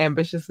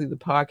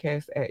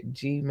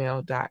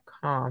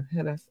 ambitiouslythepodcast@gmail.com.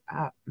 Hit us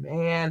up,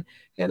 man.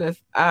 Hit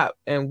us up,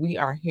 and we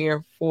are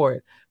here for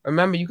it.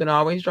 Remember, you can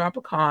always drop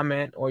a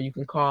comment, or you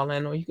can call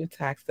in, or you can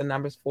text. The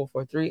numbers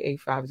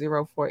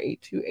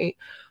 443-850-4828,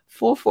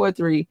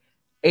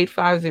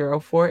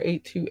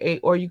 443-850-4828,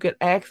 or you can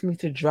ask me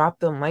to drop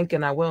the link,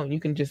 and I will. And you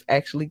can just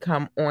actually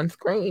come on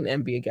screen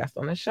and be a guest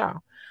on the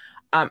show.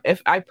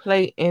 If I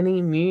play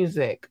any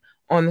music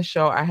on the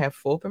show, I have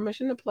full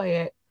permission to play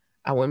it.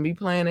 I wouldn't be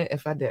playing it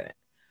if I didn't.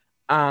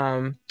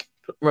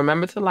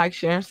 Remember to like,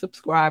 share, and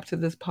subscribe to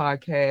this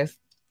podcast.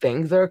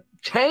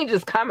 Change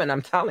is coming.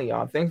 I'm telling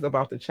y'all, things are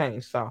about to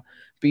change. So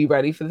be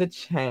ready for the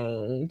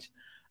change.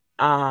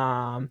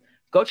 Go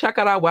check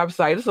out our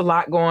website. There's a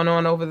lot going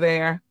on over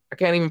there. I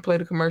can't even play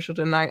the commercial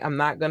tonight. I'm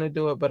not going to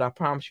do it, but I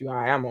promise you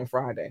I am on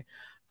Friday.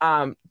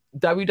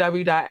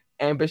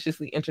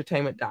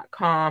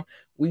 www.ambitiouslyentertainment.com.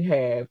 We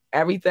have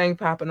everything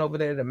popping over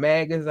there. The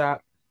mag is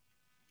up.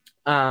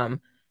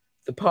 The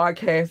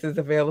podcast is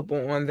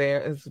available on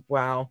there as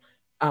well.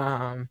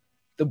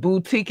 The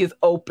boutique is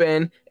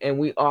open, and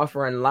we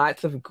offering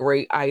lots of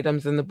great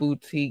items in the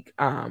boutique.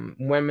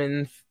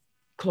 Women's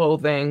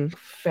clothing,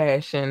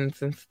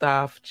 fashions and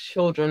stuff,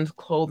 children's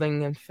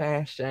clothing and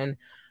fashion,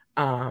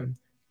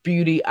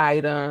 beauty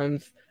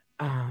items,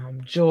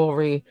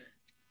 jewelry.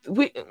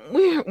 We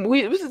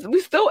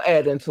still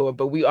add into it,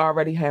 but we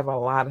already have a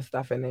lot of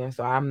stuff in there,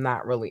 so I'm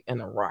not really in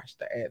a rush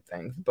to add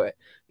things. But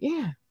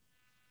yeah,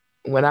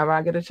 whenever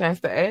I get a chance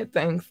to add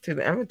things to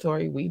the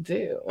inventory, we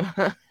do.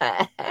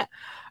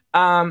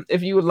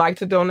 If you would like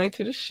to donate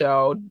to the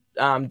show,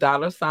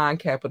 $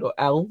 capital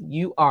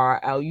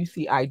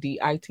LURLUCIDITY,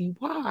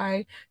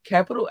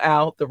 capital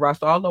L, the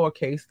rest all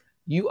lowercase,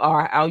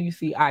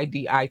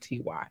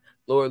 URLUCIDITY,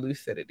 Laura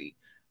Lucidity.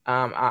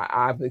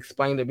 I've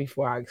explained it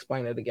before. I'll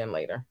explain it again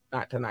later,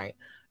 not tonight.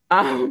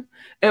 And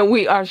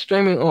we are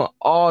streaming on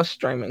all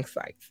streaming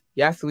sites.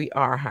 Yes, we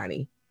are,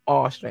 honey.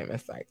 All streaming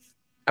sites.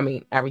 I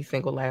mean, every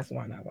single last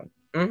one of them.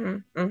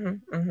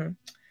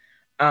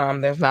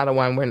 There's not a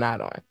one we're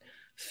not on.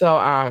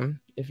 So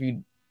if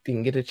you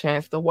didn't get a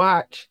chance to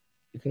watch,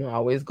 you can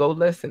always go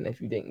listen.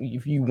 If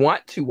you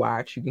want to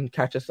watch, you can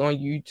catch us on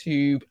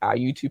YouTube, our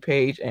YouTube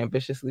page,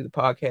 Ambitiously the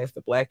Podcast,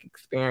 The Black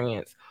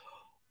Experience.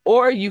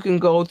 Or you can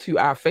go to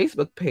our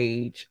Facebook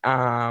page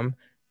and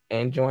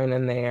join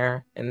in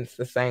there. And it's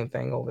the same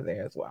thing over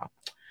there as well.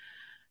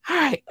 All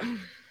right.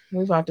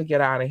 We're about to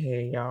get out of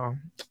here, y'all.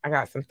 I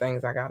got some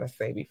things I got to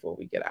say before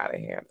we get out of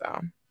here,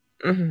 though.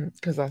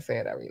 Because I say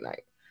it every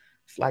night.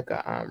 It's like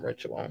a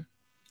ritual.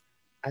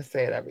 I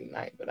say it every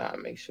night, but I'll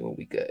make sure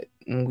we good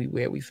and we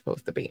where we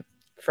supposed to be.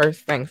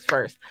 First things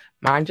first.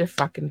 Mind your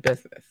fucking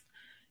business.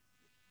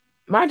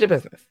 Mind your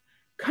business.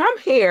 Come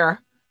here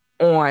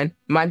on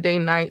Monday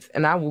nights,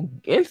 and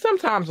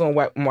sometimes on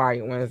Wyatt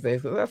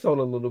Wednesdays, because I told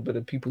a little bit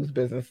of people's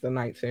business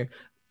tonight too.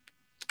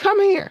 Come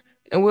here,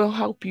 and we'll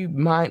help you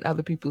mind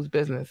other people's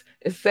business.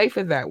 It's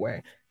safer that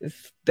way.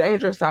 It's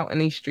dangerous out in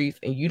these streets,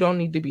 and you don't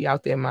need to be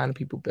out there minding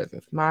people's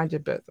business. Mind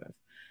your business.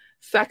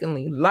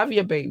 Secondly, love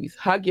your babies,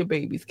 hug your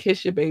babies,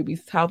 kiss your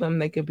babies, tell them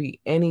they can be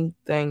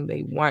anything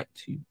they want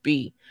to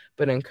be,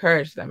 but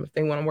encourage them. If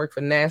they want to work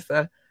for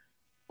NASA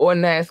or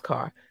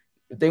NASCAR,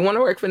 if they want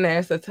to work for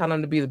NASA, tell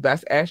them to be the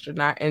best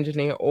astronaut,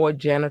 engineer, or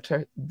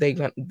janitor,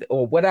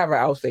 or whatever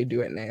else they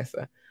do at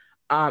NASA.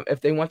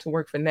 If they want to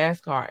work for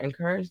NASCAR,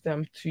 encourage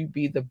them to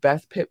be the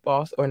best pit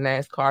boss or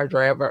NASCAR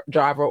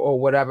driver,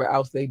 or whatever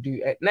else they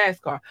do at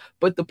NASCAR.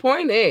 But the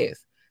point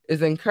is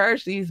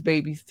encourage these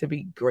babies to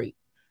be great.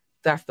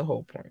 That's the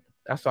whole point.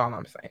 That's all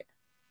I'm saying.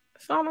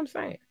 That's all I'm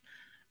saying.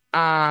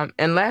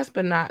 And last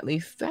but not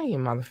least, stay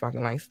in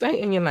motherfucking lane.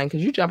 Stay in your lane,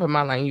 because you jump in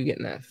my lane, you get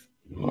this.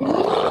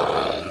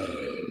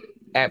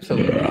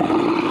 Absolutely.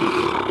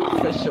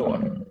 For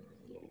sure.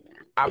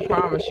 I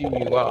promise you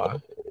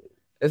are.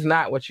 It's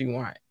not what you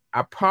want.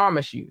 I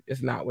promise you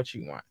it's not what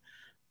you want.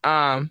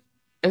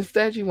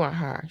 Instead you want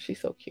her. She's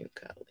so cute,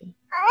 cuddly.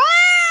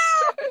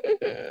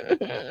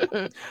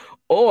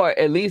 Or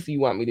at least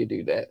you want me to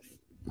do this.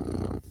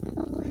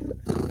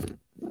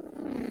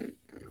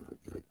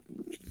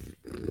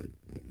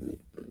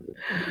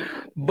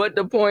 But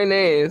the point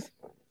is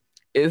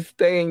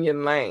stay in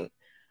your lane.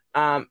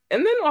 And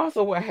then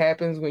also what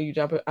happens when you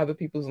jump in other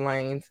people's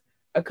lanes,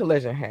 a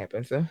collision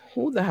happens. And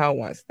who the hell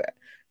wants that?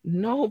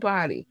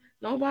 Nobody.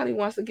 Nobody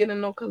wants to get in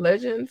no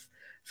collisions.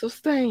 So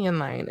stay in your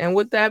lane. And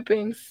with that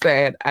being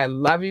said, I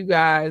love you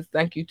guys.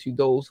 Thank you to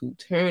those who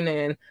tune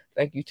in.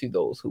 Thank you to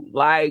those who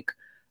like,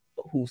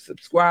 who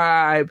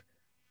subscribe,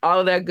 all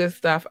of that good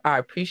stuff. I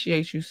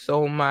appreciate you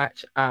so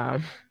much.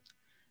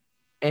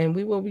 And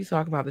we will be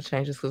talking about the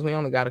changes because we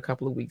only got a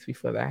couple of weeks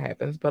before that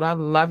happens. But I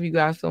love you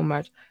guys so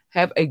much.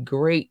 Have a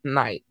great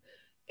night.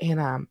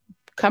 And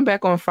come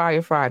back on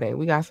Fire Friday.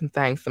 We got some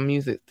things, some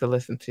music to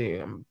listen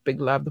to. Big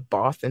love to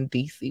Boston,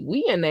 DC.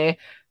 We in there.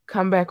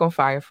 Come back on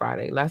Fire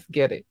Friday. Let's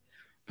get it.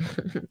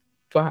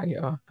 Bye,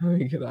 y'all. Let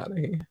me get out of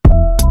here.